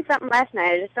was reading something last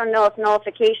night. I just don't know if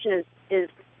nullification is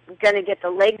going to get the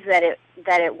legs that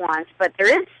it wants. But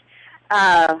there is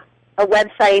a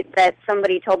website that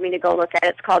somebody told me to go look at.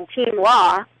 It's called Team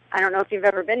Law. I don't know if you've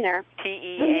ever been there.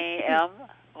 TEAM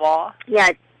Law?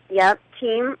 Yeah, yep,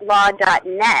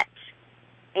 teamlaw.net.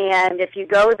 And if you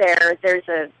go there,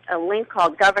 there's a link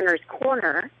called Governor's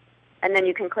Corner, and then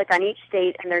you can click on each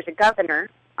state, and there's a governor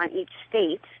on each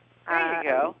state. There you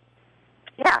go.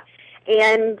 Yeah.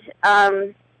 And,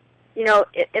 you know,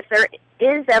 if there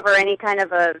is ever any kind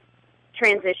of a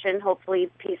transition, hopefully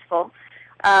peaceful,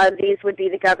 these would be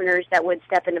the governors that would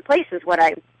step into place, is what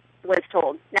I was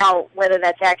told. Now, whether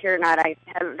that's accurate or not, I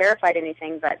haven't verified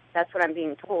anything, but that's what I'm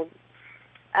being told.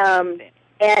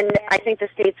 And I think the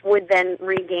states would then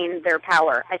regain their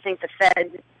power. I think the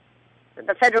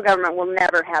federal government will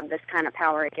never have this kind of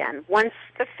power again. Once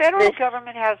the federal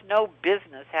government has no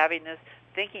business having this,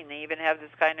 thinking they even have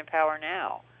this kind of power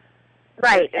now.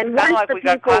 Right, it's and once like the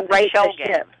people right the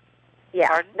ship, yeah,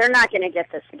 Pardon? They're not going to get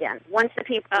this again. Once the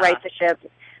people right the ship,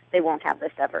 they won't have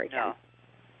this ever again. No.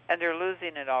 And they're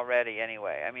losing it already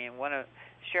anyway. I mean,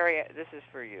 Sherry, this is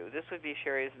for you. This would be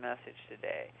Sherry's message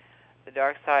today. The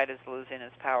dark side is losing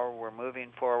its power. We're moving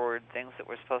forward. Things that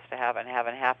were supposed to happen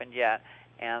haven't happened yet.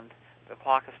 And the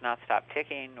clock has not stopped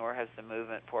ticking, nor has the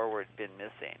movement forward been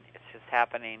missing. It's just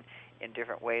happening in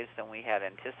different ways than we had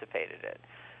anticipated it.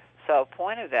 So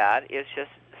point of that is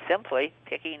just simply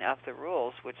picking up the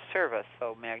rules which serve us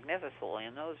so magnificently.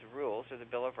 And those rules are the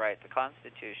Bill of Rights, the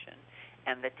Constitution,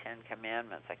 and the Ten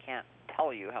Commandments. I can't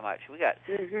tell you how much. We got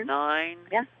 9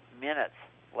 minutes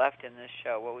left in this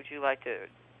show. What would you like to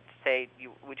say?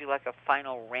 Would you like a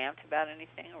final rant about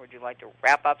anything, or would you like to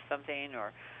wrap up something,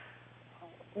 or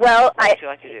well, what would you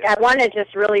like to do? I want to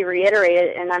just really reiterate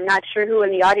it, and I'm not sure who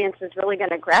in the audience is really going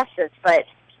to grasp this, but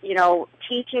you know,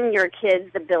 teaching your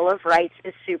kids the Bill of Rights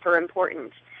is super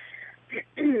important.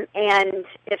 And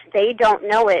if they don't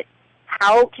know it,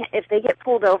 if they get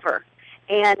pulled over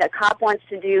and a cop wants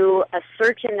to do a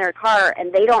search in their car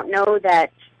and they don't know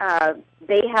that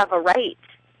they have a right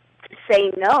to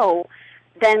say no,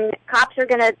 then cops are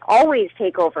going to always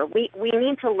take over. We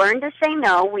need to learn to say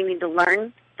no. We need to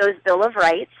learn those Bill of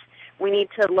Rights. We need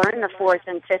to learn the Fourth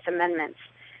and Fifth Amendments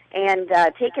and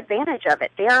take advantage of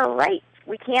it. They are right.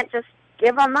 We can't just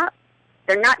give them up.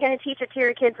 They're not going to teach it to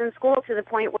your kids in school to the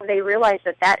point where they realize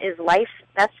that is life.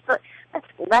 That's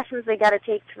lessons they got to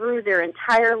take through their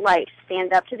entire life.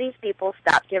 Stand up to these people.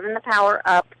 Stop giving the power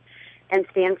up, and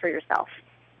stand for yourself.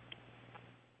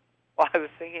 Well, I was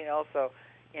thinking also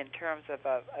in terms of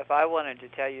if I wanted to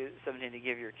tell you something to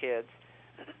give your kids,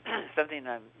 something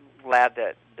I'm glad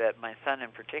that my son in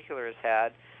particular has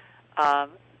had.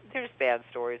 There's bad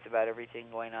stories about everything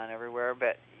going on everywhere,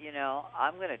 but, you know,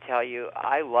 I'm going to tell you,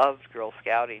 I loved Girl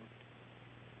Scouting.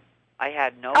 I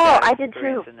had no bad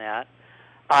experience in that.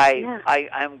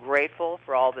 I'm grateful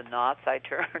for all the knots I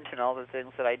turned and all the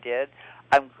things that I did.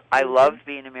 I loved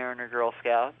being a Mariner Girl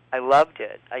Scout. I loved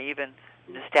it. I even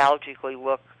nostalgically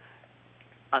look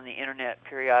on the Internet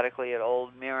periodically at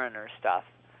old Mariner stuff,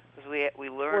 because we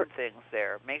learn things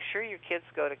there. Make sure your kids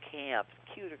go to camps,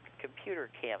 computer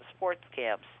camps, sports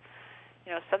camps,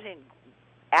 you know, something,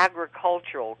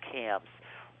 agricultural camps,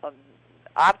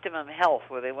 Optimum Health,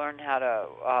 where they learn how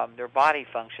to their body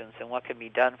functions and what can be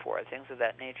done for it, things of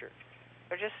that nature.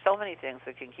 There are just so many things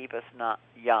that can keep us not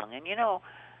young. And, you know,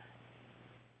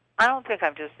 I don't think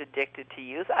I'm just addicted to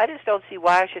youth. I just don't see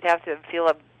why I should have to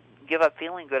give up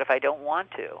feeling good if I don't want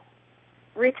to.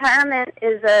 Retirement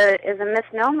is a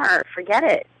misnomer. Forget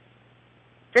it.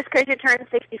 Just because you turn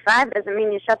 65 doesn't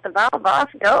mean you shut the valve off.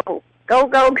 Go. Go,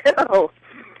 go, go.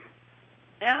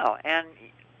 No, and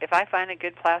if I find a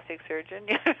good plastic surgeon,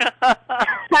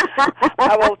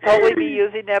 I will totally be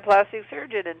using that plastic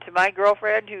surgeon. And to my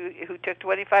girlfriend who took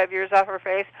 25 years off her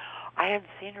face, I hadn't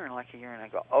seen her in like a year, and I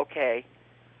go, okay,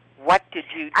 what did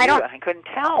you do? And I couldn't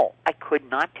tell. I could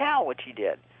not tell what she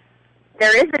did.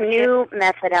 There is a new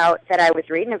method out that I was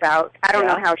reading about. I don't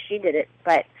know how she did it,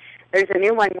 but there's a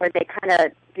new one where they kind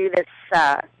of do this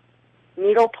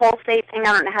needle pulsate thing.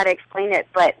 I don't know how to explain it,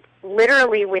 but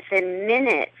literally within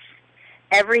minutes,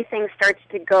 everything starts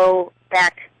to go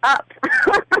back up.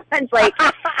 It's like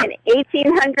an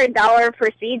 $1,800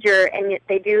 procedure, and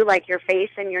they do like your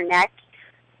face and your neck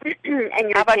and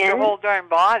your How about chin. your whole darn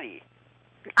body?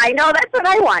 I know, that's what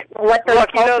I want. What those Look,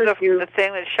 you know, pulses do. the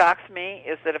thing that shocks me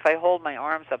is that if I hold my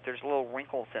arms up, there's little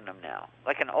wrinkles in them now,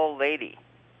 like an old lady.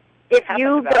 If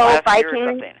you go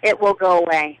biking, it will go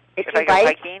away. If I go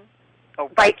hiking? Oh,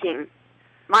 biking.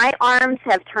 My arms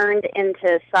have turned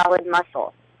into solid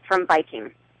muscle from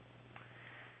biking.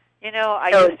 You know, I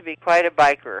used to be quite a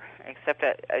biker, except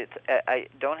I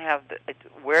don't have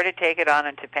where to take it on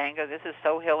in Topanga. This is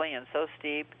so hilly and so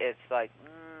steep. It's like,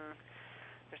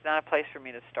 there's not a place for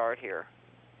me to start here.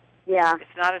 Yeah.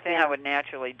 It's not a thing I would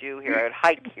naturally do here. I would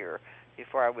hike here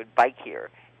before I would bike here.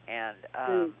 And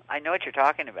I know what you're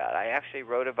talking about. I actually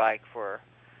rode a bike from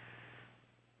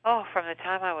the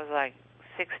time I was like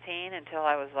 16 until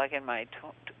I was like in my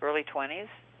early 20s.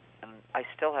 And I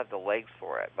still have the legs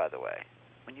for it, by the way.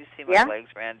 When you see my legs,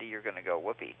 Randy, you're going to go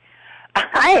whoopee.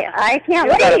 I can't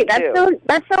wait.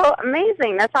 That's so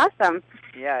amazing. That's awesome.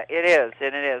 Yeah, it is,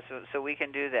 and it is. So we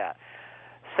can do that.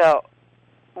 So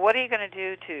what are you going to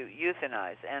do to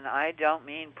euthanize? And I don't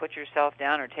mean put yourself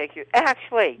down or take you.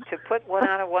 Actually, to put one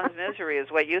out of one's misery is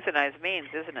what euthanize means,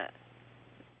 isn't it?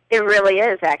 It really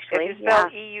is, actually. If you spell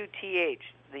E-U-T-H,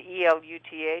 the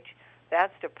E-L-U-T-H,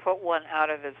 that's to put one out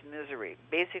of its misery.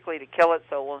 Basically, to kill it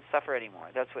so it won't suffer anymore.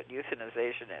 That's what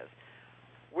euthanization is.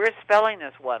 We're spelling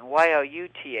this one,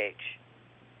 Y-O-U-T-H,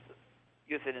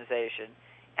 euthanization.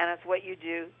 And it's what you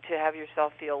do to have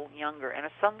yourself feel younger. And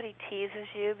if somebody teases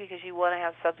you because you want to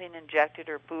have something injected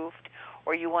or poofed,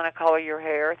 or you want to color your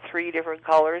hair 3 different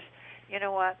colors, you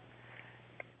know what?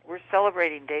 We're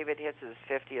celebrating David Hitz's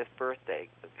 50th birthday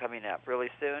coming up really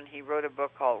soon. He wrote a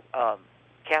book called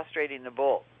Castrating the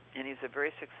Bull, and he's a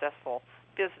very successful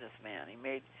businessman.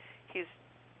 He's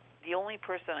the only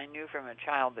person I knew from a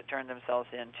child that turned themselves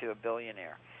into a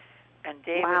billionaire. And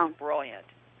Dave is brilliant.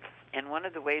 And one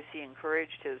of the ways he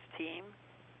encouraged his team,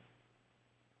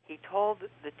 he told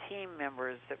the team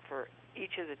members that for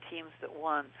each of the teams that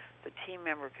won, the team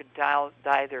member could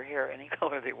dye their hair any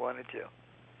color they wanted to.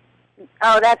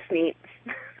 Oh, that's neat.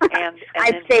 And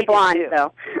I'd stay blonde,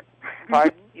 though.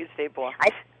 Pardon? You'd stay blonde?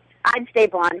 I'd stay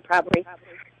blonde, probably.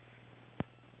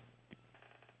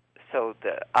 So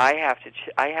I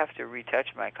have to retouch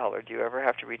my color. Do you ever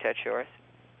have to retouch yours?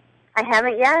 I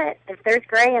haven't yet. If there's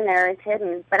gray in there, it's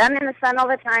hidden. But I'm in the sun all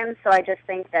the time, so I just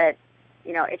think that,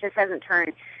 it just hasn't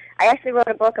turned. I actually wrote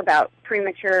a book about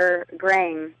premature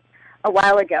graying a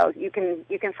while ago. You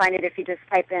can find it if you just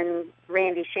type in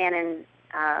Randy Shannon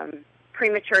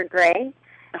premature gray,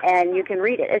 and you can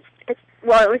read it. It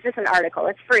was just an article.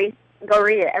 It's free. Go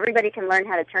read it. Everybody can learn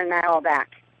how to turn that all back.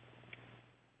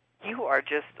 You are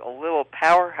just a little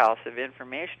powerhouse of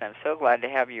information. I'm so glad to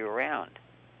have you around.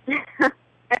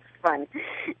 It's fun.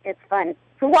 It's fun.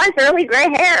 Who wants early gray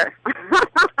hair?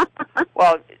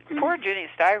 Well, poor Junie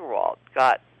Steigerwald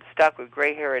got stuck with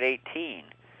gray hair at 18.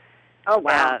 Oh,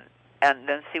 wow. And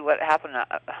then see what happened.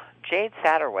 Jade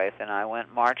Satterwaith and I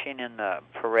went marching in the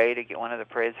parade, one of the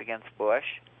parades against Bush.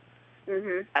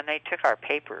 Mm-hmm. And they took our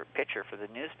picture for the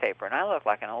newspaper, and I looked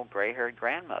like an old gray-haired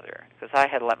grandmother because I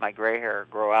had let my gray hair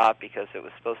grow out because it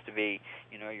was supposed to be,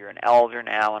 you're an elder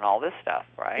now and all this stuff,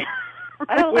 right?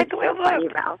 I don't like the way it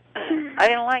looked. I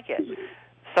didn't like it.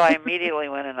 So I immediately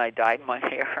went and I dyed my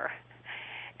hair.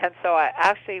 And so I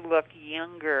actually look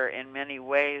younger in many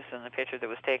ways than the picture that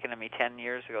was taken of me 10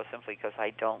 years ago simply because I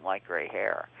don't like gray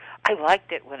hair. I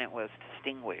liked it when it was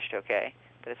distinguished, okay?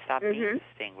 But it stopped being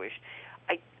distinguished.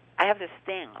 I have this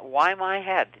thing. Why my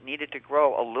head needed to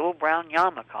grow a little brown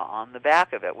yarmulke on the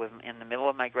back of it in the middle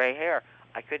of my gray hair.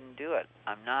 I couldn't do it.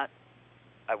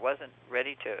 I wasn't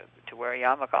ready to wear a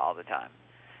yarmulke all the time.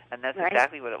 And that's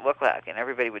exactly what it looked like, and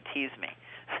everybody would tease me.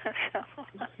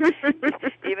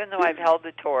 Even though I've held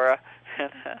the Torah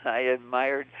and I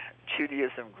admired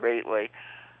Judaism greatly,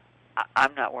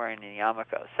 I'm not wearing a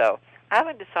yarmulke. So I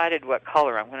haven't decided what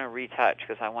color I'm going to retouch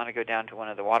because I want to go down to one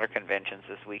of the water conventions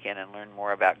this weekend and learn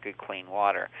more about good, clean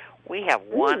water. We have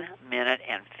 1 minute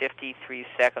and 53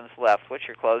 seconds left. What's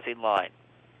your closing line?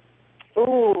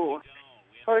 Ooh,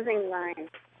 closing line.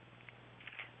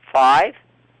 5?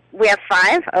 We have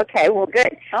 5? Okay, well,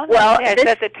 good. Oh, no, well, I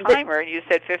set the timer, and you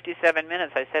said 57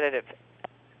 minutes. I said it at...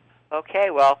 Okay,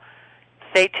 well,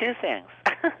 say 2 things.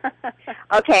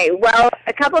 Okay, well,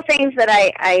 a couple things that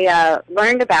I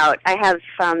learned about. I have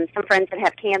some friends that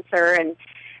have cancer, and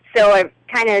so I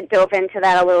kind of dove into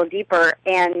that a little deeper.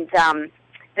 And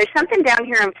there's something down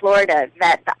here in Florida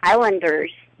that the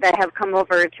islanders that have come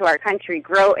over to our country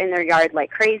grow in their yard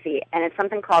like crazy, and it's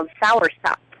something called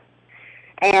soursop.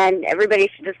 And everybody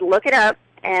should just look it up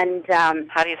and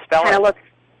how do you spell it? Look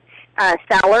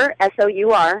sour,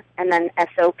 S-O-U-R, and then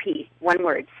S-O-P, one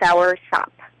word, soursop.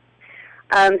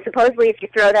 Supposedly, if you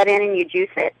throw that in and you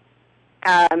juice it,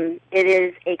 It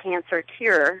is a cancer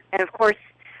cure. And, of course,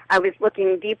 I was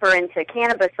looking deeper into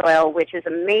cannabis oil, which is a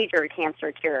major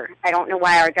cancer cure. I don't know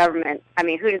why our government,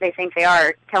 who do they think they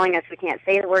are, telling us we can't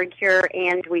say the word cure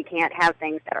and we can't have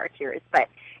things that are cures. But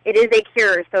it is a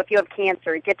cure, so if you have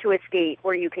cancer, get to a state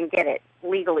where you can get it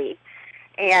legally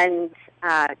and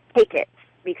take it,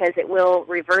 because it will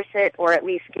reverse it or at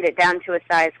least get it down to a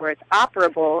size where it's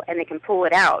operable and they can pull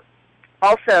it out.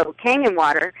 Also, Kangen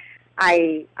water,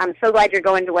 I'm so glad you're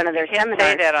going to one of their seminars. You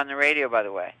can't say that on the radio, by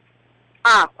the way.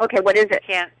 Ah, okay, what is it?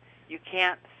 You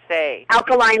can't say...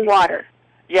 Alkaline water.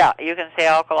 Yeah, you can say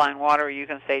alkaline water, or you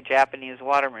can say Japanese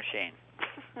water machine.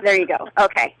 There you go,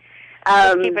 okay.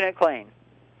 Keeping it clean.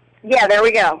 Yeah, there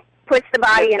we go. Puts the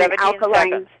body in an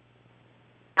alkaline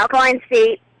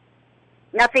state.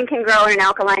 Nothing can grow in an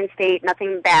alkaline state,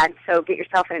 nothing bad, so get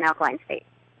yourself in an alkaline state.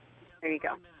 There you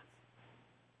go.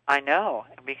 I know,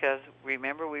 because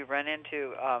remember we run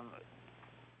into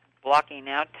blocking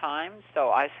out time,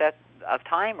 so I set a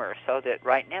timer so that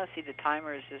right now, see the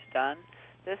timer is just done.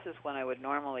 This is when I would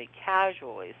normally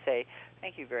casually say,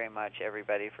 thank you very much,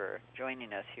 everybody, for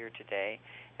joining us here today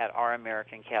at Our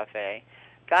American Cafe.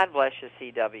 God bless you,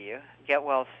 CW. Get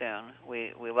well soon.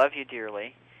 We love you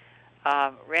dearly.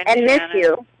 Randy and miss Shannon,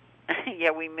 you.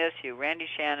 Yeah, we miss you. Randy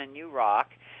Shannon, you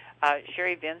rock.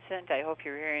 Sherry Vincent, I hope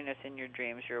you're hearing us in your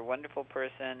dreams. You're a wonderful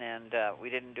person, and we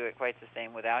didn't do it quite the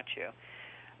same without you.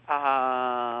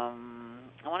 I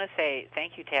want to say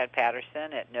thank you, Tad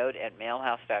Patterson, at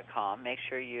note@mailhouse.com. Make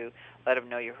sure you let him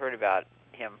know you heard about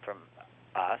him from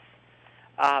us.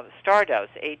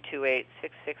 Stardust,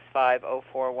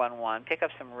 828-665-0411. Pick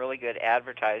up some really good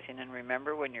advertising, and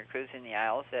remember when you're cruising the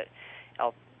aisles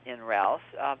in Rouse,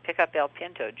 pick up El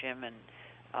Pinto. Jim and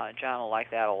John will like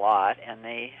that a lot, and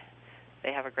they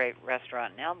have a great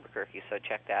restaurant in Albuquerque, so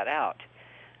check that out.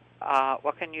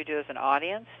 What can you do as an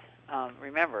audience?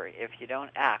 Remember, if you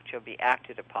don't act, you'll be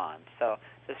acted upon. So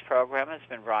this program has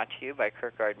been brought to you by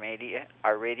Kirkgard Media,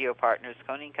 our radio partners,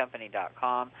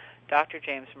 ConingCompany.com, Dr.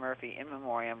 James Murphy, In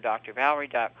Memoriam,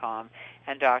 DrValerie.com,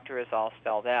 and Doctor is all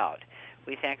spelled out.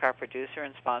 We thank our producer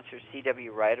and sponsor,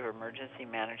 C.W. Wright of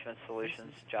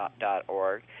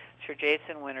EmergencyManagementSolutions.org, Sir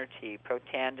Jason Winter Tea,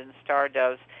 Protandim, Star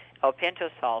Doves, El Pinto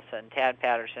Salsa, and Tad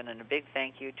Patterson, and a big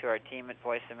thank you to our team at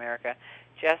Voice America,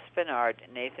 Jess Spinard,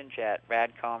 Nathan Jett,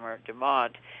 Brad Comer,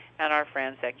 DeMont, and our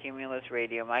friends at Cumulus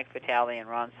Radio, Mike Vitale and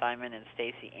Ron Simon and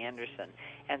Stacy Anderson.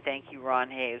 And thank you, Ron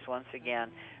Hayes, once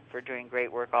again, for doing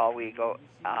great work all week.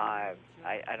 I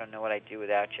don't know what I'd do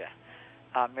without you.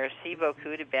 Merci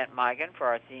beaucoup to Bent Migan for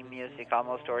our theme music,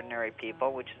 Almost Ordinary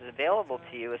People, which is available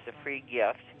to you as a free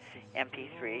gift,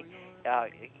 MP3. You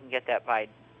can get that by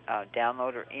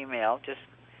download or email. Just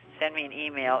send me an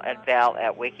email at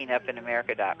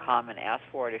val@wakingupinamerica.com and ask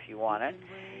for it if you want it.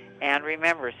 And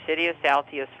remember, Sidious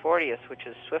Altius Fortius, which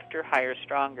is swifter, higher,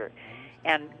 stronger.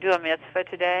 And do a mitzvah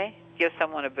today. Give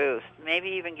someone a boost. Maybe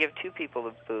even give two people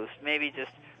a boost. Maybe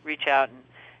just reach out and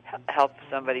help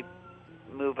somebody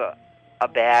move a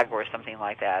bag or something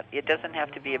like that. It doesn't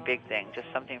have to be a big thing, just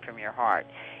something from your heart.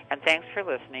 And thanks for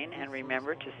listening, and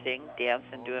remember to sing, dance,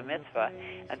 and do a mitzvah.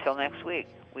 Until next week,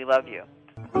 we love you.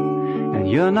 And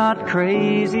you're not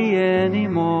crazy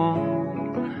anymore.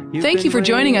 Thank you for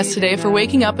joining us today for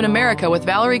Waking Up in America with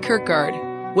Valerie Kirkgard.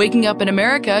 Waking Up in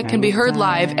America can be heard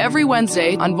live every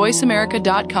Wednesday on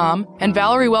voiceamerica.com, and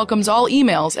Valerie welcomes all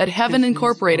emails at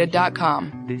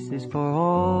heavenincorporated.com. This is for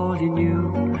all you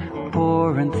knew,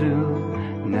 pouring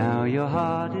through. Now your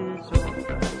heart is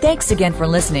open. Thanks again for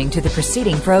listening to the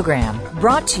preceding program,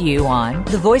 brought to you on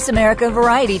the Voice America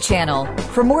Variety Channel.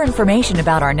 For more information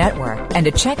about our network and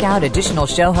to check out additional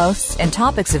show hosts and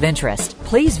topics of interest,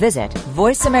 please visit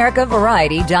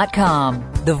voiceamericavariety.com.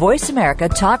 The Voice America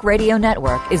Talk Radio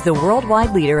Network is the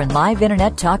worldwide leader in live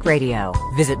Internet talk radio.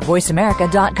 Visit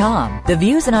voiceamerica.com. The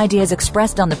views and ideas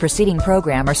expressed on the preceding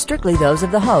program are strictly those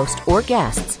of the host or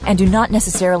guests and do not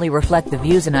necessarily reflect the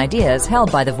views and ideas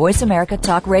held by the Voice America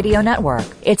Talk Radio Network,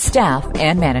 its staff,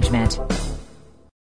 and management.